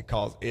cross,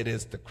 because it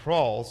is the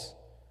cross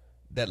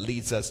that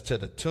leads us to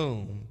the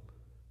tomb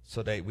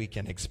so that we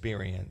can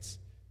experience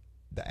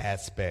the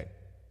aspect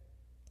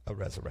of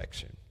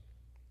resurrection.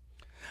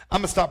 I'm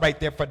going to stop right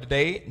there for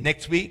today.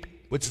 Next week,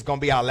 which is going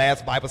to be our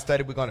last Bible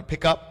study, we're going to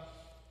pick up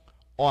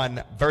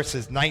on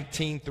verses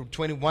 19 through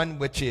 21,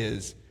 which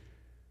is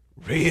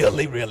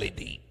really, really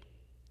deep.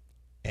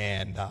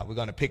 And we're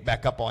going to pick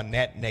back up on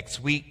that next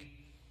week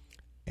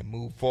and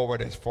move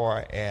forward as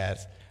far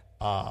as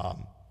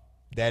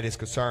that is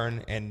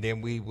concerned. And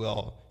then we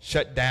will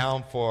shut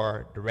down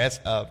for the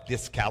rest of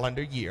this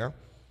calendar year.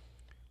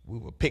 We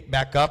will pick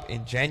back up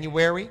in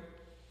January,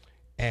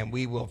 and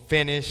we will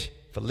finish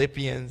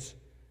Philippians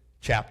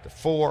chapter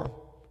 4,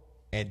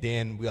 and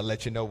then we'll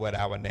let you know what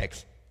our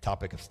next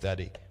topic of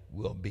study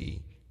will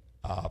be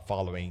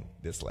following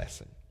this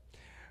lesson.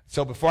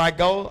 So before I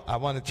go, I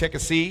want to check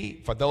and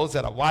see, for those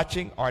that are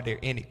watching, are there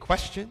any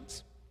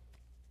questions?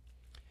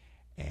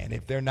 And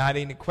if there are not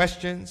any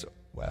questions,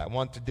 what I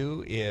want to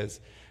do is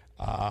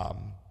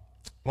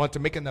want to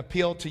make an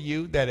appeal to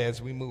you that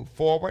as we move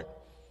forward,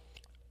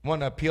 I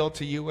want to appeal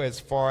to you as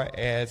far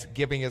as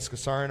giving is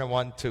concerned. I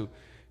want to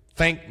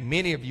thank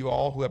many of you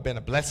all who have been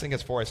a blessing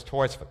as far as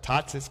Toys for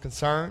Tots is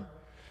concerned.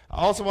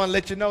 I also want to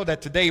let you know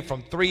that today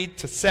from 3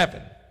 to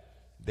 7,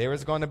 there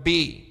is going to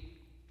be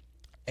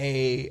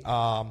a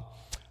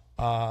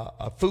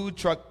food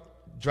truck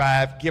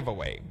drive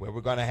giveaway where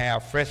we're going to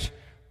have fresh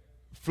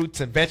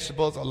fruits and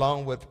vegetables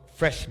along with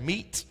fresh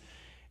meat.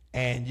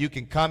 And you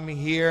can come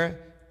here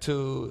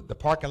to the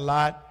parking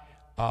lot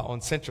on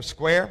Central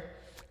Square.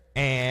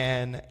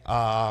 And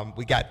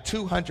we got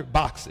 200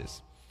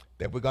 boxes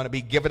that we're going to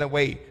be giving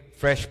away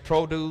fresh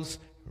produce,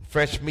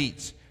 fresh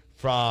meats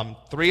from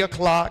 3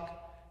 o'clock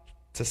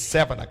to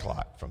 7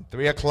 o'clock. From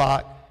 3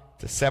 o'clock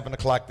to 7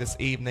 o'clock this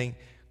evening,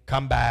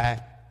 come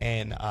by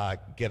and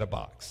get a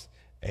box.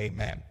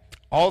 Amen.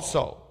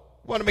 Also,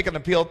 I want to make an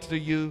appeal to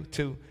you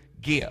to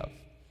give.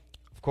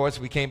 Of course,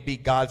 we can't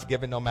beat God's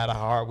giving no matter how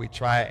hard we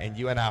try, and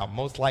you and I are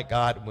most like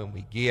God when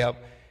we give.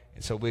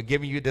 And so we're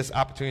giving you this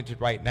opportunity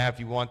right now. If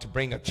you want to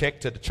bring a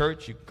check to the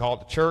church, you can call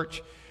the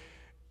church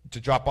to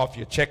drop off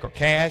your check or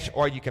cash,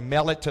 or you can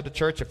mail it to the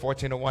church at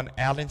 1401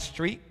 Allen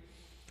Street,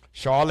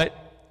 Charlotte,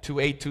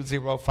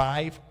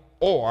 28205,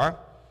 or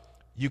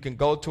you can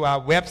go to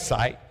our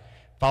website,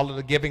 follow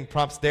the giving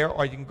prompts there,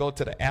 or you can go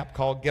to the app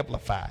called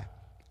Givelify,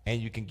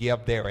 and you can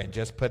give there and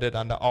just put it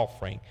under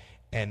offering,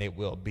 and it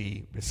will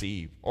be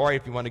received. Or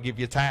if you want to give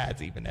your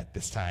tithes even at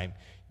this time,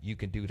 you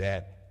can do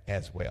that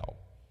as well.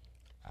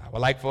 I would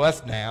like for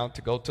us now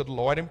to go to the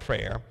Lord in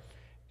prayer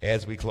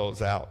as we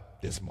close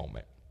out this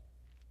moment.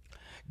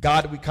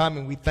 God, we come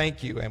and we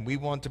thank you, and we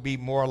want to be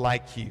more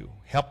like you.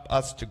 Help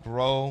us to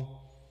grow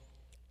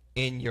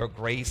in your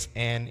grace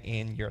and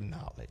in your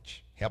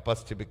knowledge. Help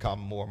us to become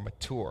more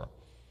mature.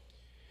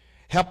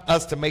 Help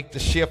us to make the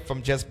shift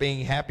from just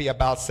being happy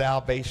about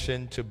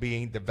salvation to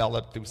being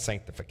developed through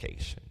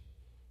sanctification,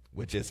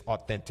 which is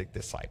authentic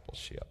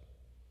discipleship.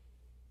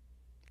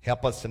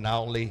 Help us to not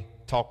only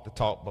talk the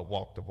talk, but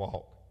walk the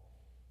walk.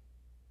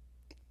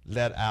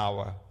 Let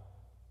our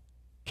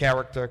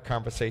character,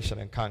 conversation,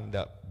 and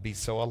conduct be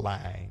so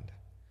aligned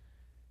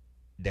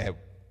that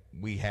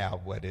we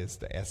have what is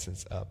the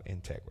essence of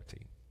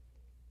integrity.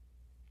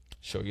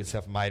 Show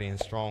yourself mighty and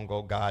strong,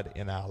 O God,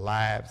 in our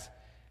lives,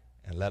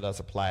 and let us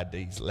apply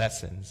these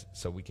lessons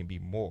so we can be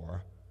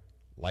more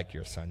like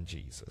your son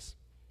Jesus.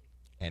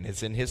 And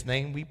it's in his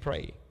name we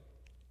pray.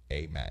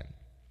 Amen.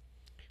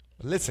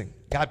 Listen,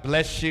 God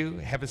bless you.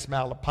 Heaven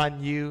smile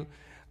upon you.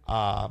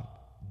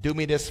 Do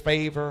me this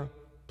favor.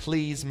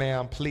 Please,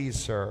 ma'am, please,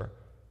 sir,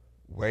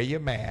 wear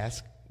your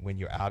mask when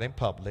you're out in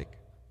public.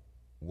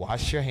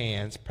 Wash your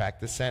hands.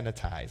 Practice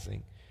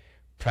sanitizing.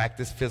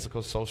 Practice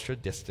physical social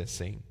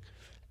distancing.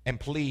 And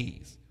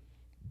please,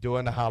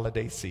 during the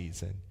holiday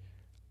season,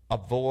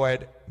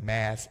 avoid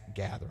mass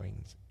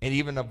gatherings and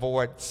even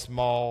avoid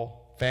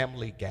small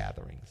family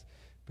gatherings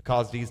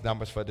because these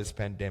numbers for this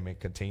pandemic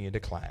continue to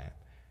climb.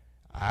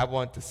 I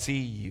want to see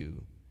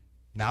you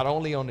not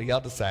only on the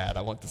other side,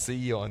 I want to see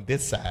you on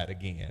this side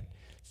again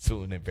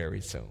soon and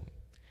very soon.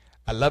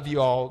 I love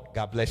you all.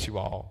 God bless you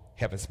all.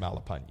 Heaven smile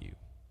upon you.